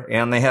Q4,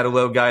 and they had a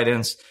low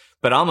guidance.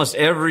 But almost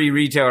every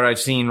retailer I've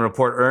seen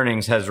report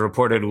earnings has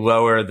reported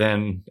lower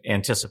than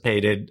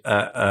anticipated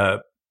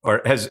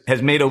or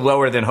has made a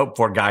lower than hoped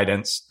for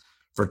guidance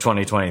for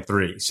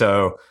 2023.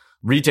 So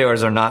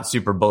retailers are not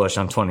super bullish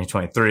on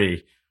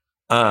 2023.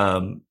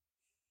 From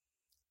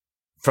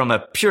a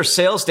pure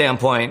sales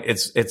standpoint,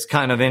 it's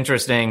kind of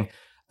interesting.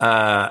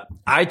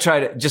 I try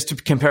to just to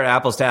compare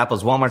apples to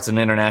apples. Walmart's an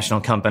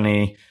international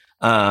company,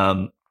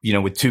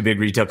 with two big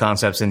retail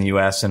concepts in the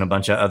US and a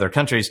bunch of other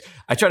countries.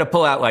 I try to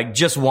pull out like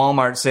just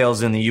Walmart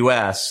sales in the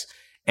US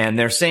and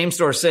their same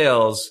store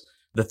sales,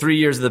 the 3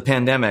 years of the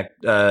pandemic,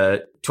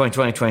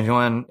 2020,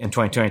 2021, and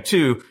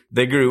 2022,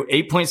 they grew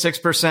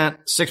 8.6%,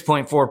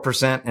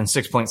 6.4%, and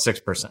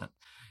 6.6%.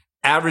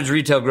 Average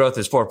retail growth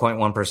is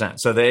 4.1%.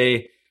 So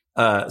they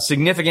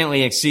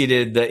significantly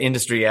exceeded the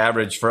industry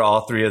average for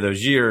all 3 of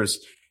those years.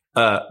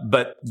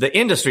 But the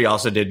industry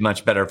also did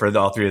much better for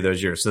all 3 of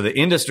those years. So the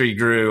industry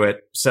grew at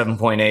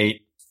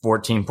 7.8,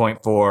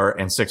 14.4,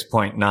 and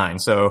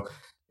 6.9. So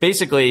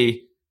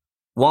basically,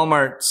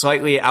 Walmart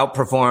slightly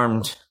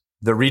outperformed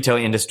the retail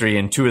industry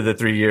in 2 of the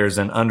 3 years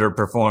and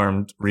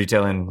underperformed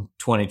retail in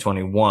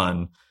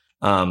 2021.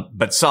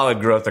 But solid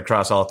growth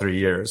across all 3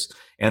 years.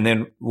 And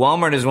then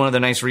Walmart is one of the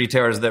nice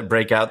retailers that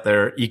break out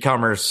their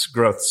e-commerce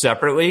growth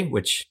separately,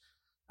 which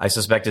I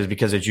suspect is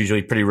because it's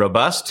usually pretty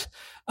robust.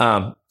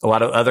 A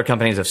lot of other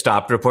companies have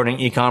stopped reporting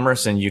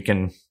e-commerce, and you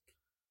can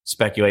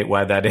speculate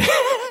why that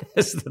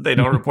is that they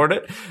don't report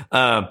it.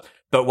 But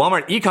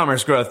Walmart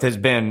e-commerce growth has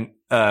been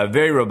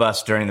very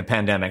robust during the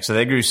pandemic. So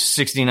they grew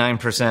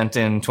 69%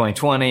 in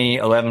 2020,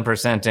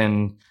 11%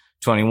 in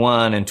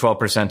 21, and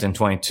 12% in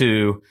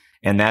 22.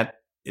 And that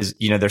is,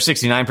 their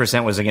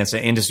 69% was against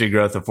an industry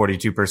growth of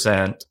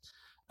 42%.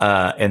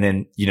 And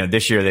then,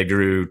 this year they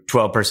grew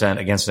 12%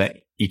 against an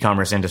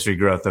e-commerce industry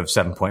growth of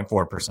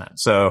 7.4%.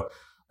 So,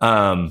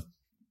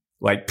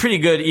 pretty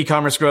good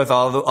e-commerce growth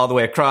all the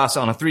way across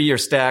on a 3-year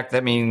stack.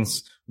 That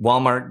means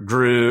Walmart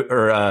grew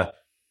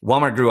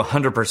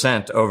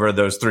 100% over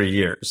those 3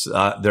 years,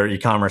 their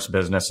e-commerce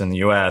business in the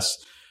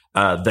US.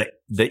 The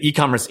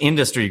e-commerce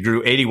industry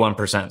grew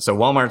 81%. So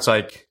Walmart's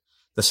like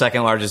the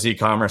second largest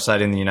e-commerce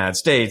site in the United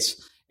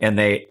States, and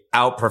they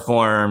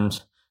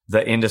outperformed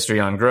the industry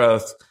on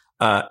growth.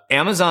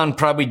 Amazon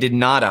probably did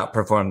not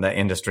outperform the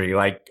industry.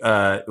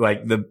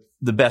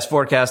 The best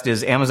forecast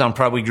is Amazon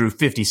probably grew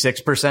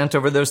 56%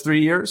 over those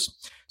 3 years.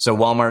 So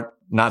Walmart,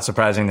 not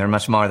surprising, they're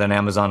much smaller than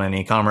Amazon in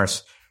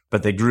e-commerce,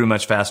 but they grew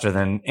much faster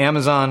than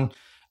Amazon.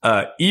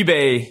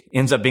 eBay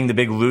ends up being the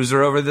big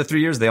loser over the 3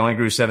 years. They only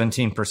grew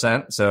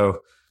 17%.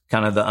 So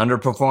kind of the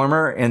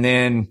underperformer. And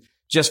then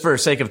just for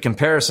sake of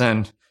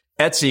comparison,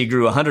 Etsy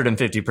grew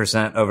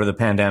 150% over the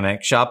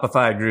pandemic.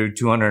 Shopify grew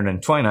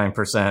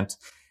 229%.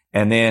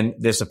 And then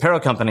this apparel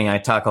company I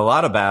talk a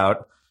lot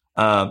about,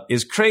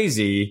 is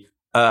crazy.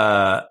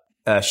 Shein,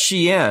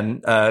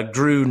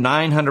 grew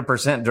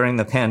 900% during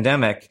the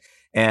pandemic,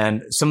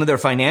 and some of their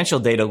financial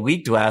data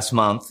leaked last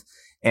month.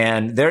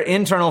 And their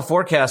internal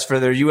forecast for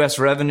their U.S.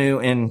 revenue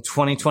in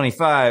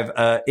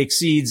 2025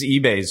 exceeds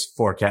eBay's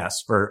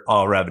forecast for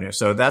all revenue.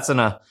 So that's an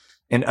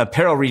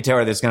apparel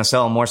retailer that's going to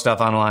sell more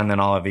stuff online than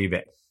all of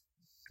eBay.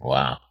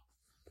 Wow.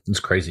 That's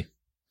crazy.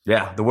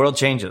 Yeah, the world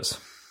changes.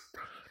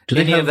 Do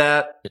they Any have of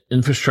that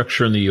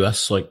infrastructure in the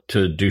U.S.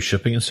 to do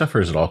shipping and stuff, or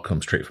does it all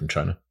come straight from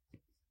China?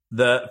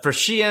 For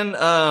Shein,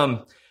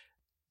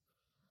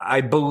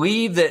 I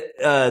believe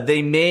that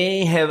they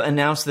may have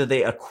announced that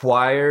they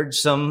acquired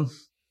some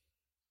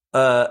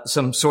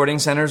sorting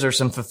centers or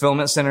some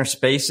fulfillment center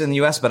space in the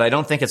U.S., but I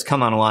don't think it's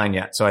come online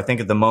yet. So I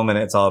think at the moment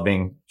it's all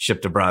being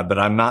shipped abroad, but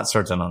I'm not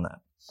certain on that.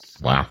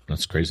 Wow,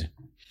 that's crazy.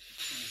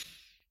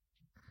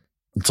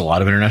 It's a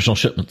lot of international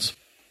shipments.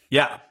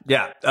 Yeah.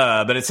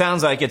 But it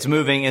sounds like it's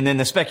moving. And then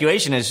the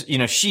speculation is,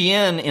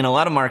 Shein in a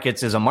lot of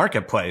markets is a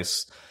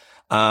marketplace.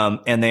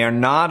 And they are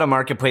not a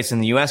marketplace in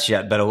the US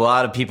yet, but a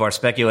lot of people are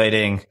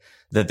speculating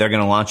that they're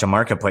going to launch a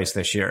marketplace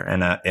this year.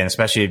 And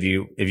especially if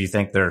you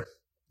think they're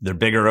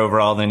bigger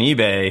overall than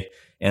eBay,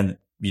 and,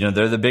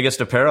 they're the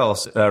biggest apparel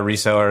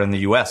reseller in the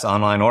US,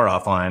 online or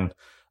offline.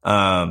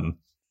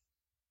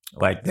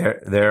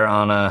 They're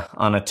on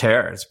a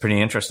tear. It's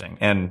pretty interesting.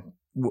 And,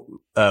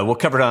 we'll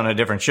cover it on a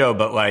different show,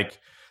 but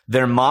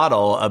their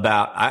model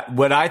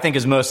what I think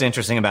is most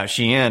interesting about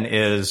Shein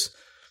is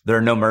there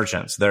are no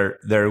merchants. They're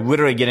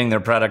literally getting their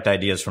product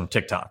ideas from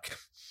TikTok.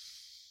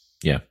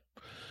 Yeah.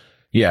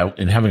 Yeah.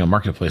 And having a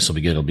marketplace will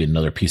be good. It'll be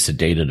another piece of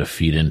data to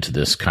feed into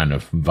this kind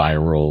of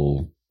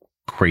viral,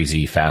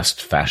 crazy, fast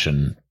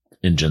fashion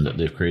engine that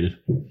they've created.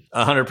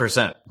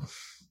 100%.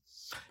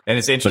 And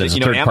it's interesting. But as a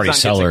third-party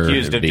seller, gets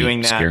accused of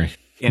doing that scary.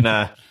 in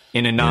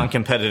a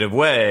non-competitive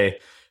way.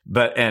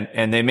 But,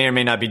 and they may or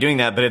may not be doing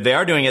that, but if they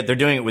are doing it, they're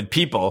doing it with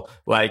people.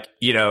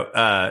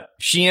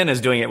 Shein is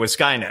doing it with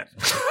Skynet.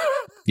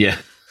 Yeah.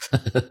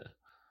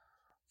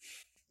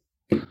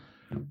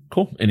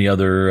 Cool. Any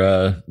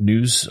other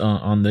news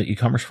on the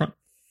e-commerce front?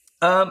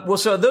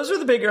 So those are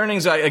the big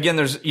earnings. Again,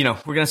 we're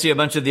going to see a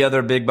bunch of the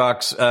other big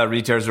box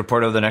retailers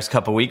report over the next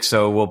couple of weeks.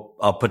 So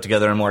I'll put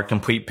together a more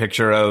complete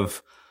picture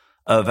of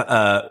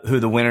who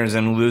the winners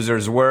and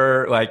losers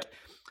were.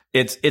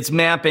 It's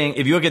mapping.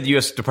 If you look at the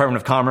U.S. Department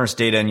of Commerce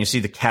data and you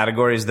see the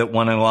categories that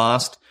won and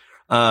lost,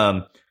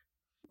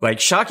 Like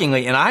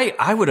shockingly, and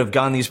I would have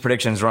gotten these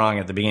predictions wrong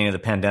at the beginning of the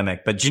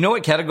pandemic, but do you know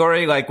what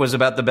category like was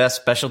about the best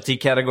specialty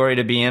category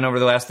to be in over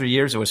the last 3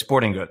 years? It was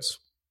sporting goods.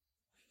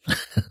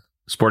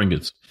 Sporting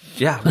goods.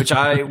 Yeah, which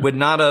I would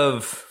not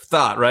have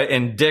thought, right?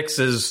 And Dick's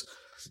is,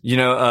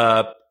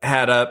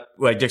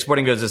 Dick's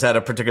Sporting Goods has had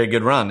a particularly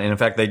good run. And in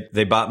fact,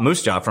 they bought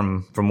Moose Jaw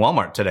from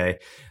Walmart today.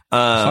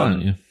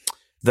 And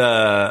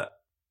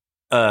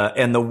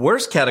the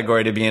worst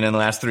category to be in the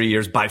last 3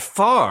 years by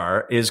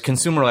far is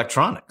consumer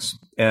electronics.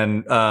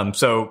 And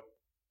so,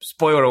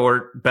 spoiler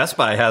alert, Best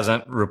Buy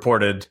hasn't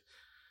reported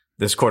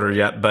this quarter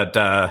yet,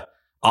 but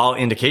all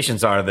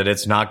indications are that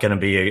it's not going to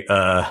be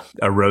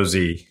a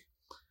rosy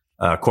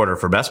quarter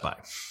for Best Buy.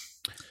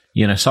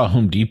 Yeah, and I saw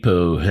Home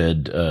Depot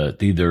had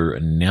either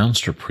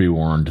announced or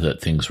pre-warned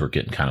that things were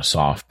getting kind of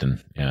soft.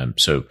 And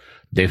so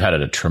they've had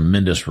a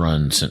tremendous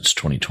run since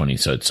 2020.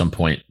 So at some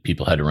point,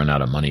 people had to run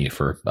out of money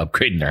for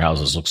upgrading their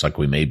houses. Looks like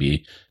we may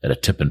be at a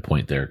tipping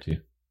point there, too.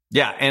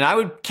 Yeah, and I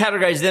would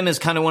categorize them as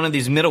kind of one of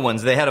these middle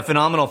ones. They had a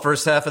phenomenal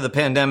first half of the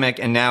pandemic,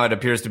 and now it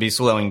appears to be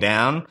slowing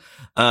down.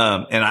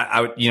 And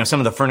I some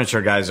of the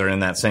furniture guys are in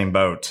that same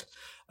boat.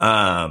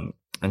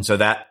 And so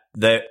that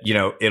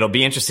it'll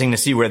be interesting to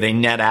see where they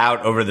net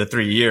out over the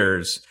 3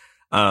 years.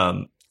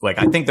 I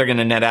think they're going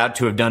to net out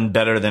to have done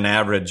better than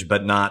average,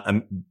 but not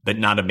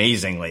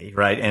amazingly,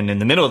 right? And in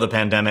the middle of the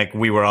pandemic,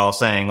 we were all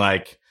saying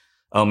like,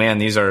 oh man,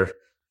 these are,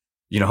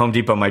 Home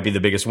Depot might be the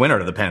biggest winner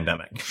of the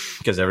pandemic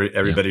because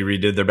everybody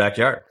redid their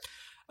backyard.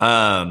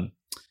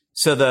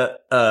 So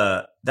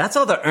that's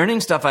all the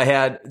earnings stuff I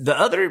had. The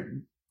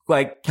other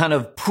kind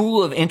of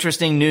pool of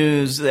interesting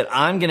news that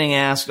I'm getting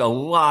asked a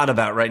lot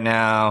about right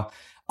now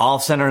all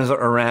centers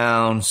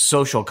around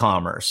social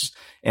commerce.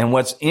 And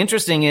what's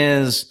interesting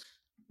is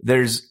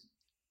there's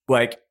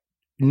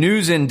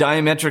news in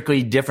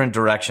diametrically different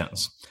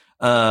directions.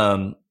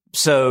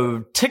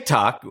 So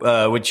TikTok,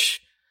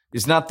 which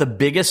is not the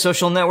biggest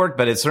social network,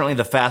 but it's certainly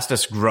the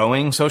fastest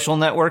growing social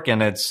network.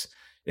 And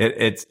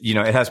it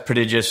has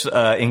prodigious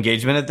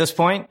engagement at this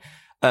point.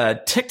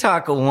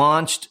 TikTok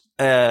launched,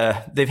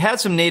 they've had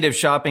some native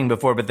shopping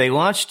before, but they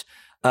launched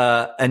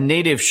a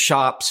native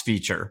shops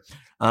feature.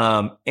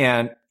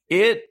 And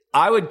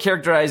I would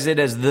characterize it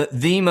as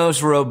the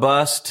most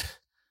robust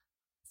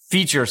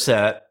feature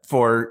set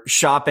for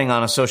shopping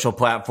on a social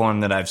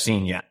platform that I've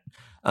seen yet.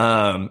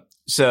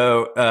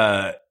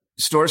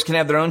 Stores can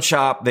have their own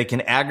shop. They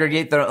can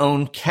aggregate their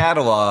own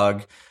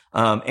catalog.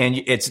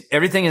 And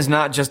everything is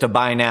not just a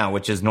buy now,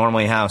 which is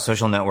normally how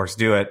social networks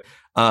do it.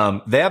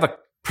 They have a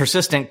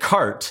persistent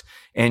cart.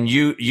 And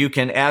you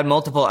can add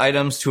multiple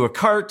items to a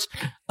cart.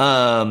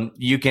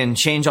 You can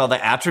change all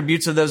the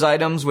attributes of those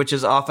items, which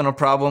is often a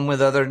problem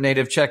with other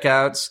native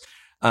checkouts.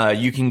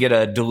 You can get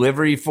a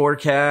delivery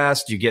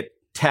forecast. You get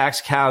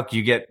tax calc.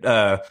 You get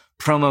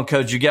promo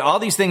codes. You get all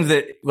these things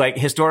that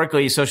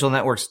historically social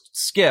networks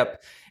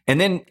skip. And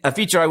then a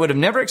feature I would have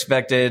never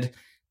expected.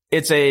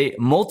 It's a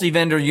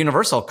multi-vendor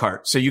universal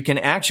cart. So you can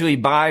actually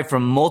buy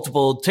from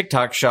multiple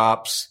TikTok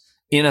shops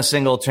in a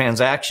single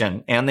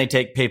transaction, and they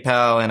take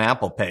PayPal and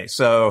Apple Pay.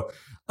 So,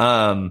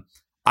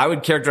 I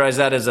would characterize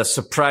that as a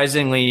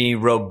surprisingly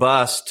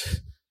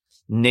robust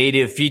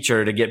native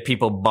feature to get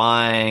people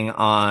buying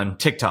on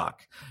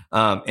TikTok.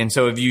 And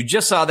so if you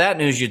just saw that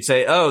news, you'd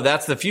say, oh,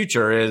 that's the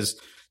future is,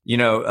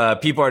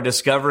 people are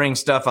discovering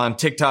stuff on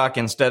TikTok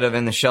instead of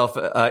in the shelf,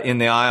 in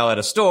the aisle at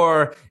a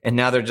store. And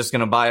now they're just going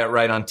to buy it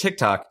right on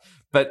TikTok.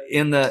 But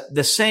in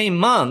the same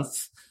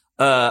month,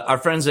 our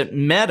friends at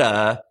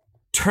Meta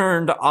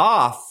turned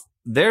off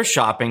their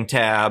shopping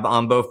tab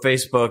on both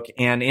Facebook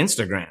and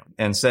Instagram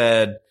and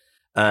said,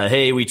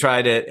 hey, we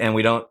tried it and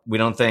we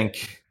don't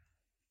think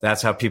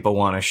that's how people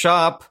want to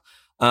shop.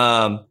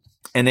 And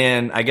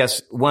then I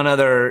guess one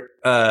other,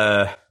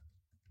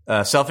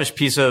 selfish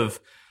piece of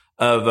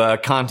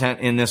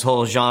content in this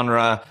whole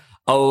genre,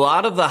 a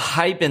lot of the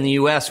hype in the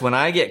US, when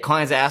I get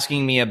clients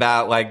asking me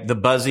about the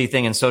buzzy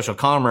thing in social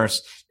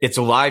commerce, it's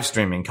live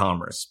streaming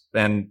commerce.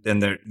 And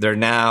there are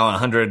now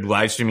 100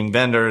 live streaming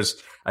vendors.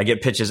 I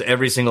get pitches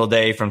every single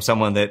day from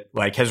someone that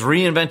has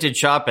reinvented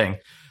shopping.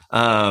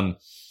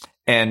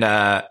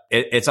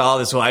 It's all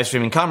this live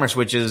streaming commerce,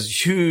 which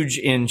is huge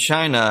in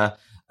China,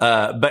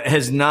 but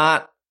has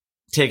not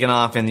taken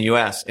off in the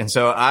US. And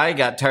so I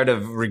got tired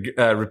of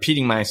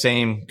repeating my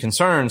same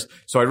concerns.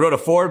 So I wrote a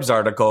Forbes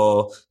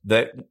article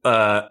that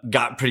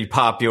got pretty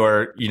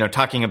popular,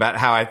 talking about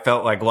how I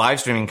felt like live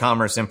streaming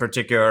commerce in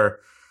particular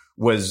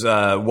was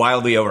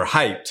wildly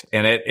overhyped.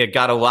 And it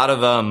got a lot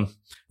of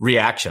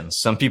reactions.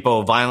 Some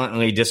people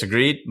violently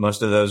disagreed.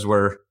 Most of those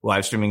were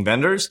live streaming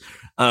vendors.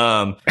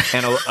 And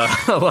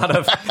a lot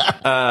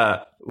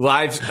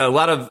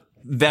of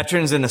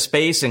veterans in the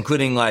space,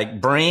 including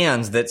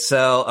brands that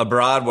sell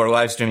abroad where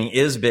live streaming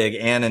is big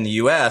and in the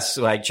US,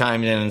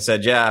 chimed in and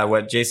said, yeah,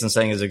 what Jason's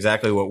saying is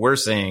exactly what we're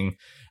seeing.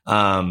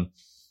 And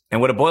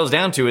what it boils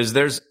down to is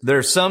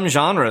there's some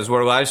genres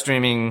where live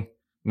streaming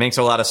makes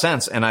a lot of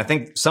sense. And I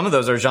think some of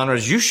those are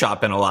genres you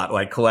shop in a lot,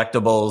 like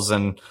collectibles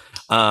and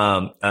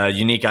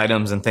unique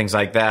items and things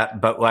like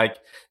that. But like,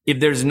 if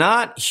there's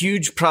not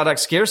huge product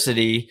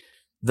scarcity,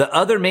 the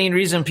other main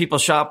reason people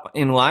shop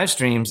in live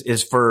streams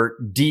is for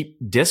deep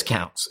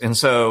discounts. And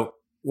so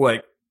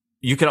like,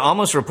 you can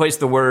almost replace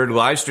the word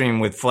live stream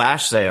with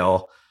flash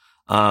sale,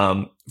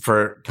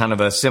 for kind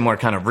of a similar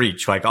kind of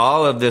reach. Like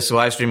all of this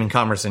live streaming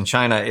commerce in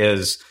China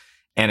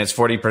and it's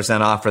 40%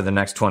 off for the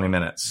next 20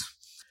 minutes.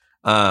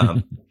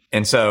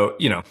 And so,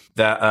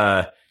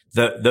 that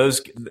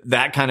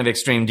kind of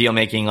extreme deal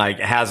making, like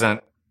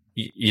hasn't,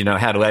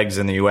 had legs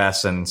in the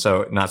US. And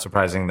so not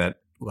surprising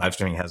that live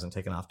streaming hasn't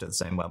taken off to the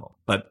same level.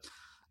 But,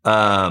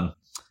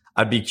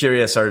 I'd be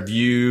curious, are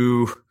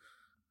you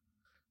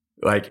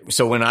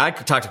so when I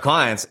talk to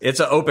clients, it's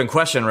an open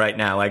question right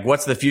now. Like,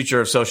 what's the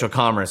future of social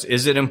commerce?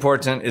 Is it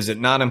important? Is it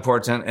not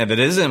important? If it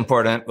is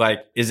important, like,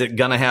 is it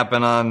going to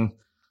happen on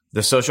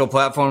the social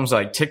platforms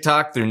like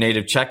TikTok through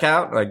native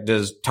checkout? Like,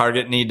 does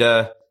Target need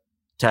to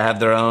have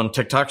their own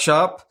TikTok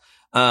shop?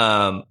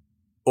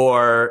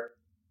 Or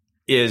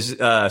is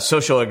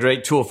social a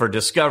great tool for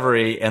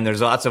discovery? And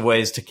there's lots of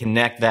ways to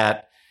connect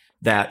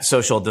that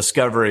social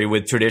discovery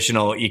with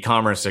traditional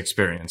e-commerce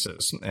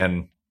experiences.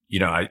 And,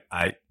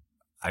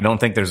 I don't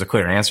think there's a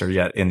clear answer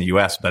yet in the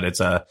US, but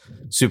it's a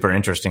super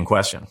interesting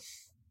question.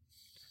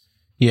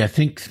 Yeah, I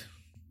think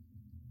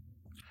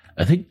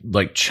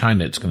like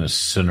China, it's going to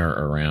center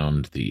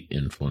around the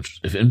influencers.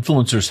 If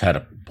influencers had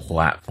a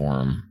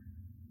platform,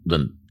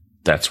 then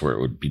that's where it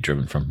would be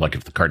driven from. Like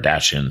if the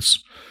Kardashians,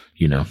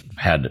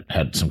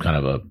 had some kind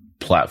of a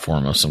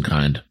platform of some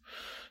kind,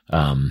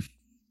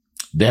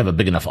 they have a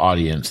big enough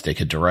audience, they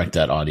could direct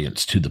that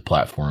audience to the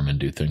platform and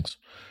do things.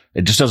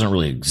 It just doesn't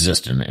really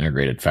exist in an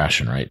integrated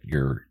fashion, right?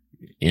 You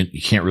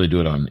can't really do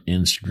it on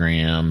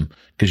Instagram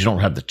because you don't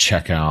have the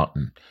checkout,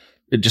 and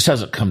it just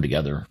hasn't come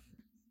together.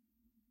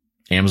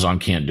 Amazon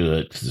can't do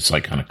it because it's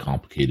like kind of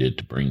complicated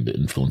to bring the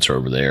influencer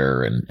over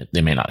there, and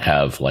they may not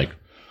have like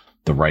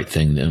the right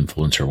thing the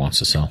influencer wants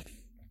to sell.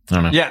 I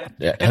don't know. Yeah,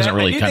 it hasn't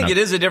really. I think it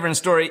is a different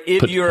story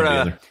if you're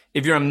a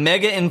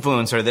mega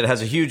influencer that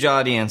has a huge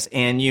audience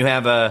and you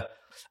have a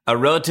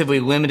relatively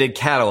limited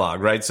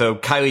catalog, right? So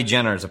Kylie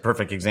Jenner is a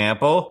perfect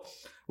example.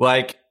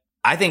 Like,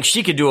 I think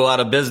she could do a lot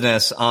of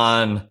business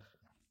on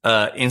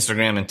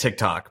Instagram and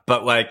TikTok,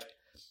 but like,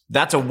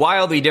 that's a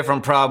wildly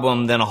different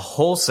problem than a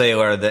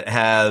wholesaler that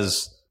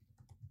has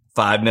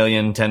 5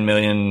 million, 10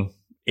 million,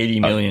 80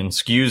 million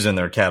SKUs in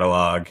their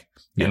catalog,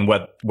 and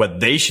what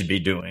they should be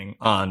doing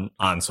on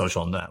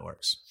social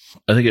networks.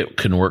 I think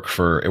it works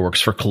for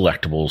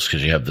collectibles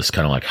because you have this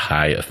kind of like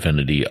high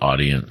affinity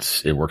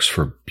audience. It works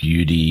for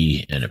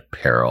beauty and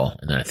apparel.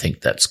 And I think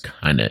that's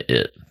kind of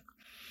it.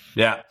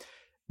 Yeah.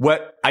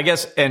 What I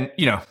guess, and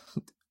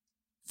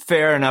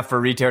fair enough for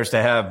retailers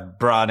to have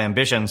broad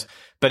ambitions.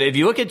 But if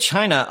you look at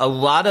China, a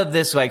lot of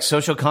this like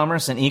social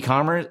commerce and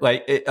e-commerce,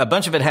 a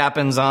bunch of it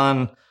happens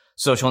on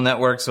social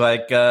networks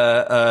like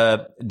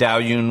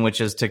Douyin,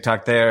 which is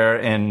TikTok there,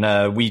 and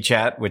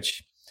WeChat,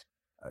 which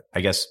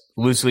I guess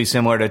loosely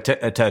similar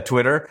to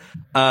Twitter.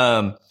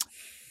 But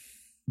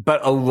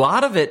a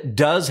lot of it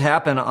does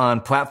happen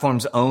on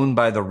platforms owned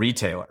by the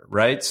retailer,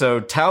 right? So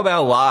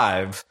Taobao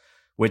Live,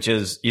 which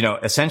is,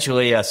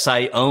 essentially a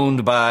site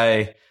owned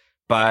by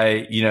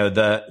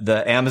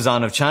the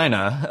Amazon of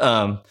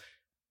China,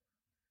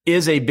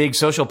 is a big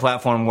social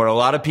platform where a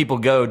lot of people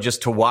go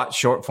just to watch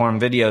short form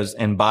videos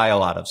and buy a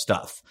lot of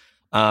stuff.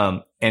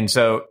 And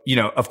so,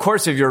 of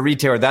course, if you're a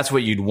retailer, that's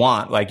what you'd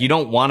want. Like, you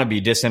don't want to be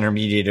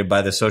disintermediated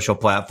by the social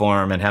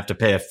platform and have to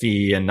pay a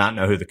fee and not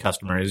know who the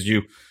customer is.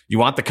 You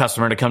want the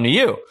customer to come to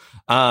you.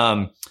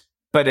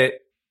 But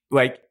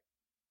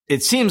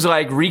it seems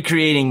like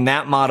recreating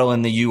that model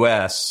in the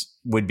US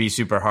would be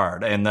super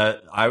hard. And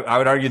I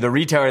would argue the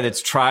retailer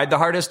that's tried the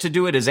hardest to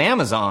do it is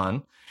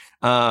Amazon.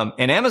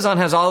 And Amazon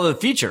has all of the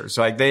features.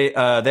 Like they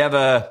had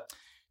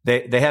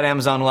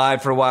Amazon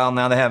Live for a while.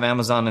 Now they have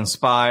Amazon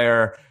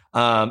Inspire.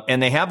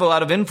 And they have a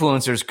lot of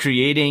influencers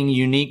creating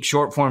unique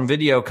short form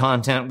video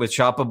content with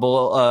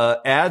shoppable,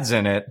 ads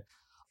in it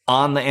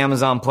on the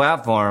Amazon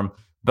platform.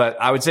 But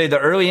I would say the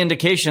early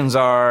indications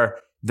are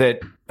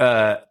that,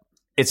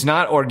 it's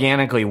not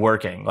organically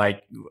working.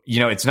 Like,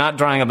 it's not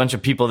drawing a bunch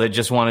of people that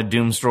just want to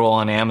doom scroll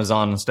on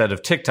Amazon instead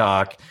of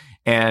TikTok.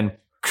 And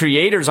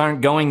creators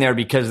aren't going there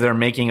because they're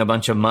making a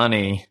bunch of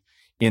money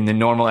in the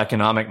normal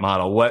economic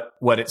model.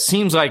 What it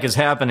seems like is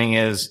happening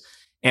is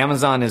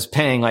Amazon is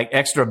paying like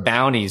extra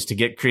bounties to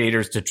get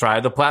creators to try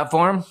the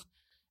platform.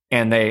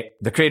 And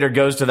the creator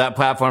goes to that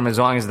platform as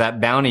long as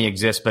that bounty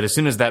exists. But as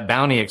soon as that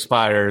bounty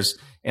expires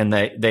and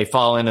they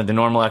fall into the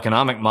normal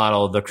economic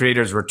model, the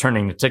creator's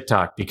returning to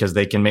TikTok because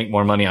they can make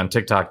more money on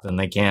TikTok than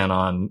they can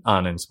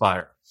on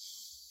Inspire.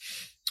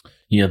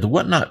 Yeah, the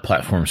Whatnot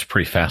platform is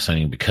pretty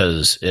fascinating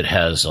because it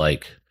has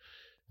like,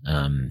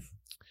 so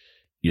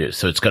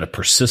it's got a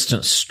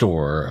persistent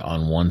store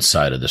on one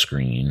side of the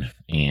screen,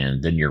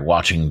 and then you're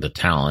watching the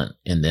talent,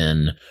 and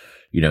then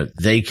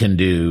they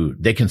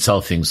can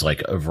sell things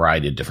like a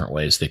variety of different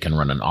ways. They can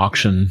run an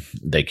auction.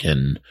 They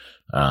can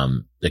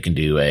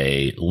do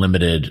a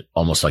limited,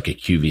 almost like a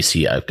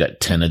QVC. I've got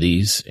 10 of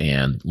these,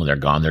 and when they're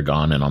gone, they're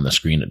gone. And on the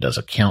screen, it does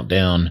a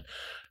countdown.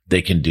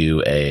 They can do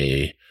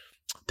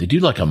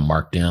like a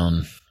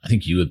markdown. I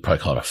think you would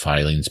probably call it a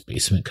filings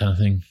basement kind of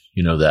thing.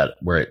 That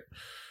where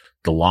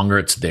the longer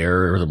it's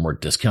there, the more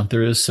discount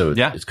there is. So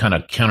it's kind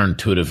of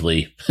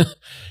counterintuitively,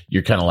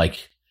 you're kind of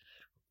like,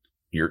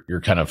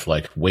 you're kind of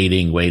like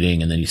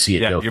waiting, and then you see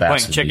it go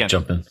fast and you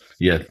jump in.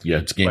 Yeah.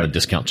 It's a game of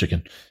discount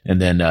chicken.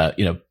 And then,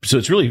 so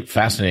it's really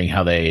fascinating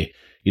how they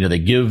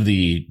give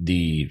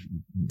the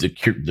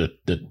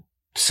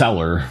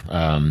seller,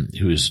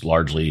 who is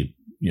largely,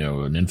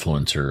 an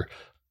influencer,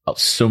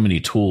 so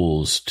many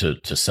tools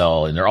to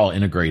sell, and they're all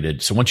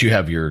integrated. So once you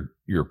have your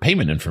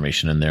payment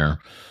information in there,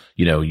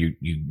 you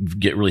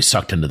get really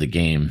sucked into the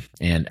game.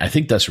 And I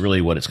think that's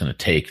really what it's going to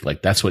take.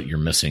 Like, that's what you're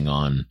missing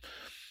on,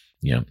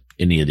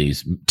 any of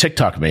these.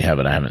 TikTok may have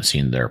it. I haven't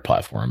seen their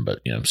platform, but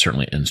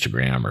certainly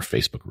Instagram or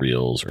Facebook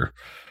Reels or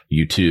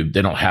YouTube,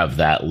 they don't have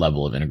that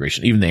level of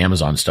integration. Even the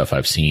Amazon stuff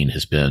I've seen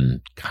has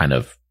been kind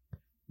of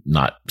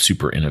not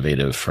super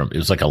innovative. It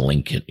was like a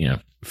link,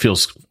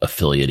 feels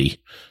affiliate-y.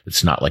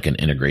 It's not like an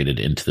integrated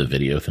into the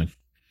video thing.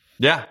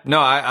 Yeah,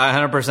 no, I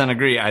 100%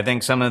 agree. I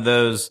think some of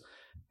those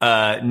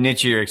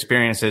nichier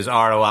experiences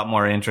are a lot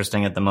more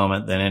interesting at the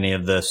moment than any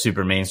of the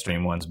super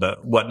mainstream ones.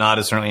 But Whatnot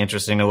is certainly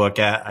interesting to look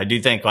at. I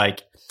do think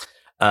like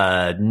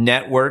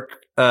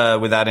network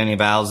without any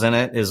vowels in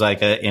it is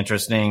like an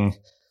interesting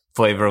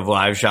flavor of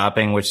live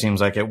shopping, which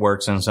seems like it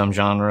works in some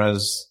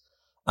genres.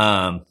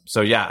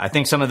 So yeah, I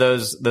think some of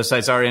those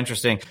sites are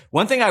interesting.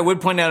 One thing I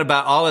would point out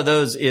about all of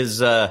those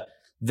is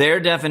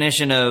their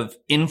definition of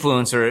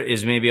influencer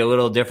is maybe a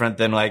little different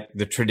than like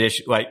the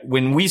tradition. Like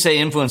when we say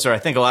influencer, I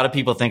think a lot of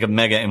people think of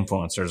mega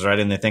influencers, right?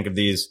 And they think of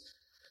these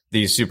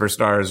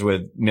superstars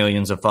with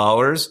millions of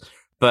followers.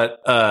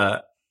 But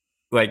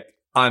like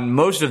on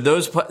most of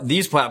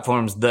these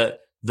platforms, the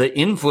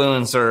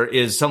influencer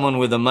is someone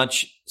with a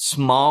much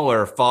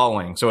smaller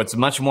following. So it's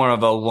much more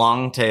of a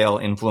long tail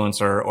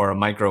influencer or a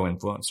micro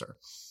influencer.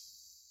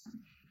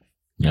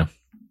 Yeah.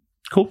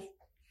 Cool.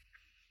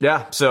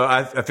 Yeah. So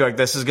I feel like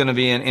this is going to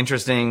be an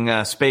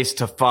interesting space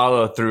to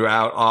follow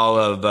throughout all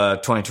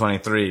of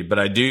 2023. But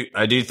I do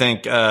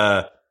think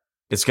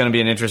it's going to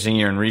be an interesting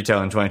year in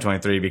retail in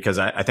 2023 because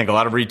I think a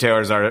lot of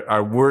retailers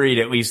are worried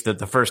at least that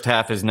the first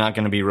half is not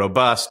going to be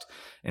robust.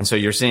 And so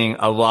you're seeing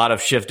a lot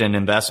of shift in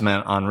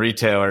investment on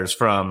retailers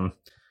from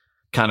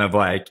kind of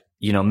like,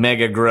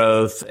 mega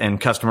growth and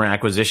customer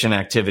acquisition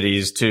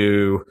activities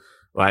to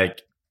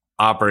like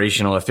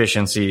operational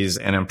efficiencies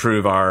and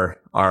improve our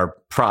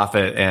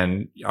profit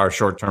and our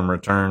short-term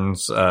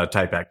returns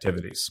type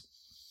activities.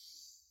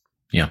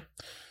 Yeah.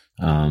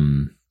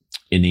 I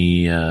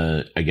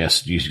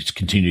guess you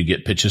continue to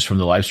get pitches from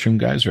the live stream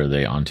guys, or are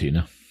they on to you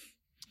now?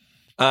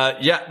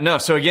 Yeah, no.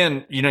 So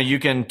again, you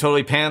can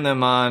totally pan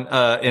them on,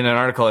 in an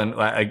article and,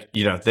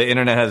 the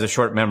internet has a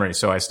short memory.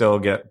 So I still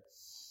get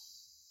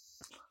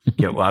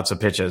lots of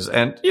pitches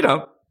and,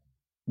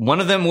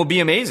 one of them will be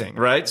amazing,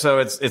 right? So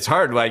it's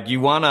hard. Like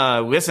you want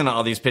to listen to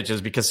all these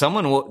pitches because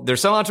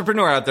there's some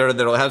entrepreneur out there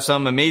that'll have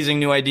some amazing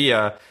new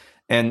idea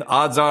and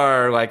odds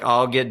are like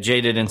I'll get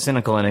jaded and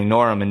cynical and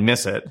ignore them and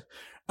miss it.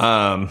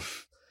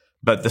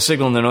 But the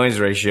signal to noise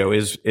ratio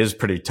is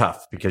pretty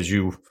tough because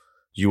you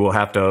will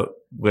have to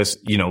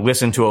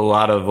listen to a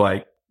lot of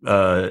like,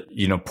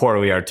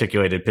 poorly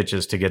articulated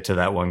pitches to get to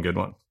that one good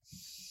one.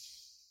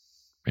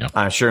 Yeah.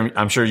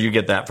 I'm sure you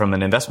get that from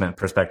an investment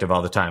perspective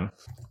all the time.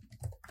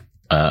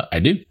 I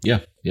do. Yeah.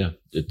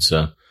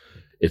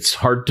 It's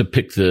hard to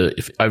pick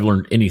if I've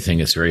learned anything,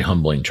 it's very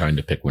humbling trying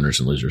to pick winners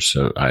and losers.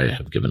 So I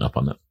have given up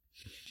on that.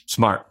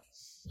 Smart.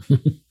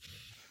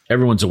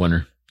 Everyone's a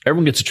winner.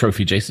 Everyone gets a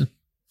trophy, Jason.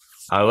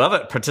 I love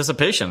it.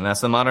 Participation. That's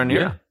the modern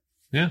era.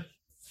 Yeah.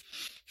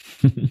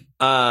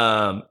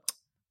 Well,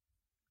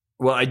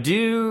 I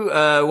do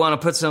want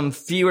to put some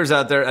viewers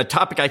out there. A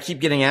topic I keep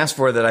getting asked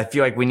for that I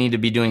feel like we need to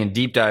be doing a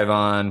deep dive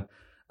on.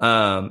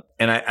 And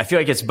I feel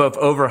like it's both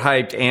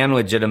overhyped and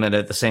legitimate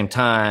at the same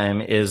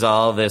time is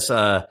all this,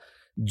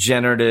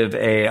 generative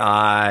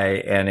AI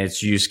and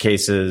its use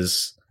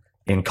cases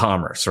in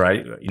commerce,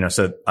 right?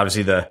 So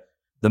obviously the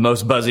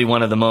most buzzy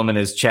one at the moment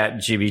is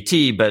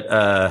ChatGPT,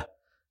 or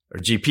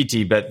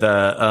GPT, but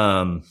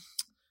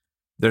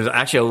there's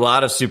actually a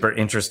lot of super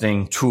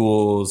interesting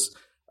tools,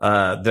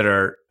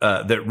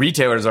 that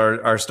retailers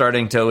are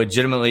starting to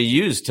legitimately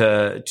use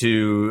to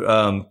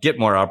get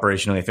more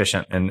operationally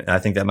efficient. And I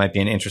think that might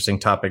be an interesting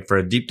topic for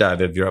a deep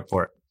dive if you're up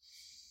for it.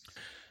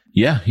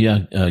 Yeah.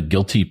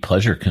 Guilty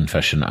pleasure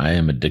confession. I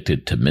am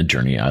addicted to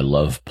Midjourney. I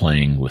love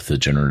playing with the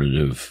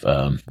generative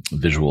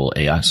visual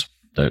AIs.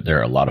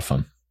 They're a lot of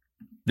fun.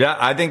 Yeah,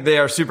 I think they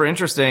are super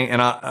interesting,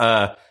 and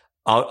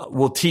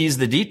we'll tease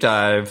the deep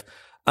dive.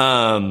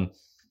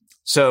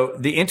 So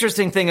the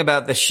interesting thing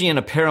about the Shein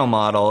apparel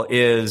model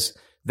is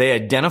they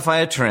identify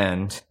a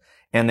trend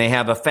and they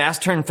have a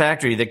fast turn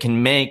factory that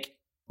can make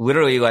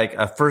literally like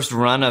a first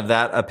run of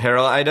that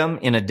apparel item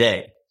in a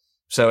day.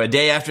 So a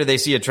day after they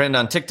see a trend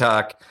on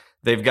TikTok,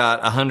 they've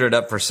got 100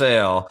 up for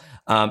sale.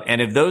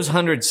 And if those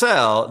 100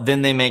 sell,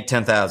 then they make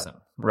 10,000,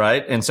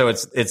 right? And so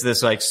it's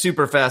this like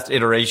super fast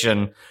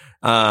iteration.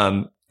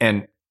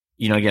 And,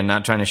 you know, again,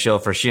 not trying to shill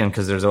for Shein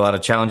because there's a lot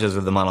of challenges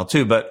with the Model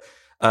 2, but,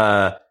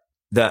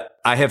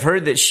 I have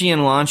heard that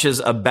Shein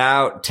launches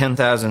about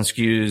 10,000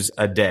 SKUs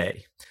a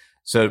day.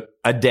 So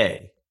a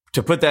day.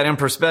 To put that in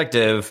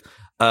perspective,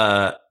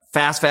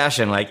 fast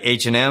fashion like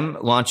H&M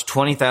launched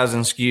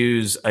 20,000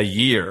 SKUs a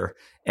year,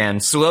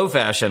 and slow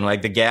fashion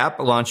like the Gap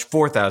launched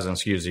 4,000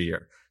 SKUs a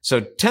year. So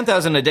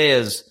 10,000 a day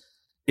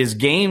is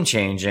game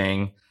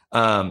changing,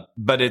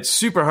 but it's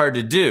super hard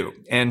to do.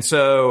 And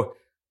so,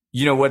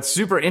 you know, what's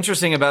super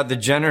interesting about the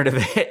generative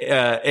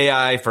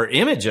AI for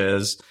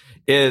images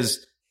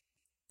is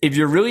if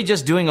you're really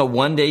just doing a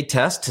 1-day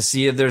test to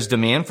see if there's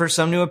demand for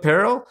some new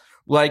apparel,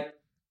 like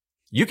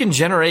you can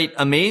generate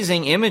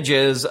amazing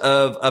images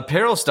of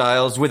apparel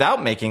styles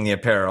without making the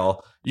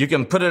apparel. You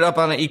can put it up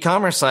on an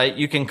e-commerce site.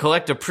 You can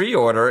collect a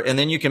pre-order, and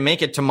then you can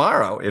make it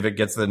tomorrow if it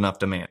gets enough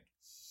demand.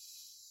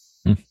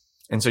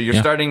 And so you're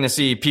starting to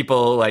see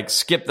people like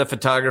skip the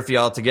photography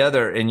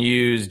altogether and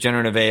use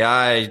generative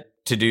AI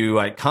to do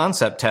like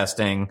concept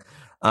testing.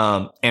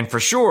 And for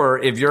sure,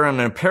 if you're on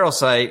an apparel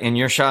site and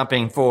you're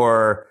shopping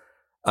for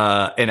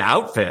an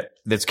outfit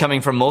that's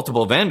coming from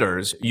multiple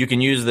vendors, you can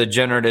use the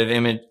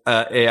generative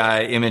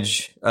AI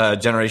image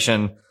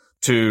generation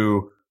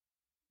to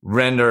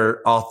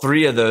render all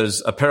three of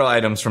those apparel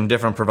items from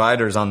different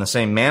providers on the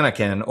same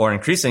mannequin, or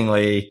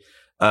increasingly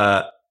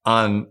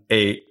on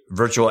a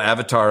virtual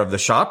avatar of the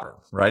shopper,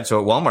 right?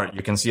 So at Walmart,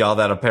 you can see all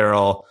that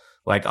apparel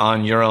like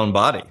on your own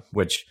body,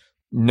 which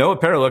no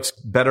apparel looks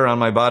better on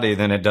my body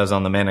than it does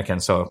on the mannequin.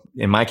 So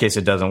in my case,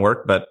 it doesn't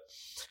work, but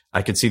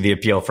I could see the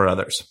appeal for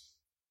others.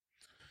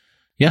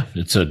 Yeah,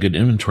 it's a good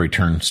inventory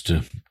turns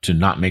to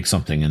not make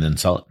something and then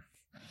sell it.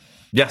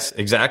 Yes,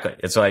 exactly.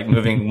 It's like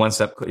moving one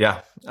step.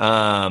 Yeah.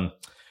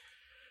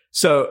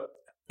 So,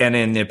 and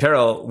in the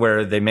apparel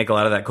where they make a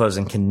lot of that clothes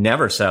and can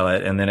never sell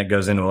it, and then it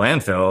goes into a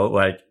landfill,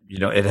 like, you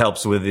know, it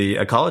helps with the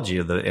ecology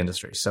of the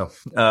industry. So,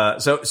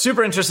 so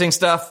super interesting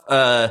stuff.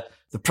 The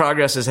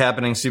progress is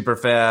happening super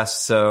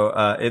fast. So,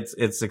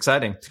 it's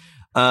exciting.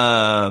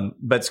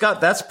 But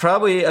Scott, that's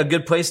probably a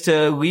good place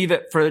to leave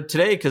it for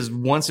today, because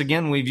once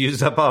again, we've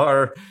used up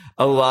our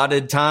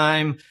allotted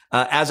time.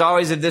 As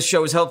always, if this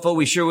show was helpful,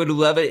 we sure would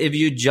love it if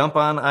you jump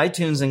on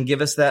iTunes and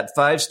give us that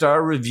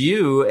 5-star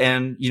review,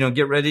 and, you know,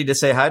 get ready to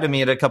say hi to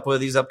me at a couple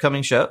of these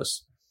upcoming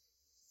shows.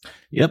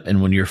 Yep.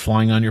 And when you're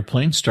flying on your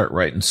plane, start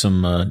writing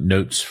some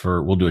notes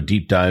we'll do a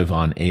deep dive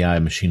on AI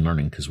machine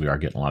learning, because we are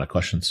getting a lot of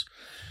questions.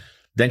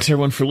 Thanks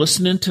everyone for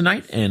listening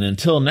tonight. And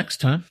until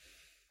next time,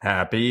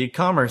 happy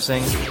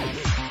commercing.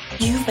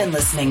 You've been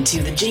listening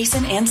to The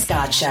Jason and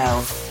Scott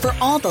Show. For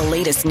all the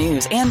latest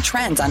news and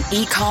trends on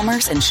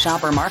e-commerce and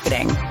shopper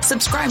marketing,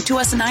 subscribe to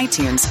us on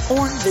iTunes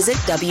or visit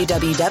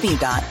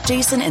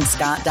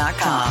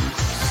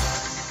www.jasonandscott.com.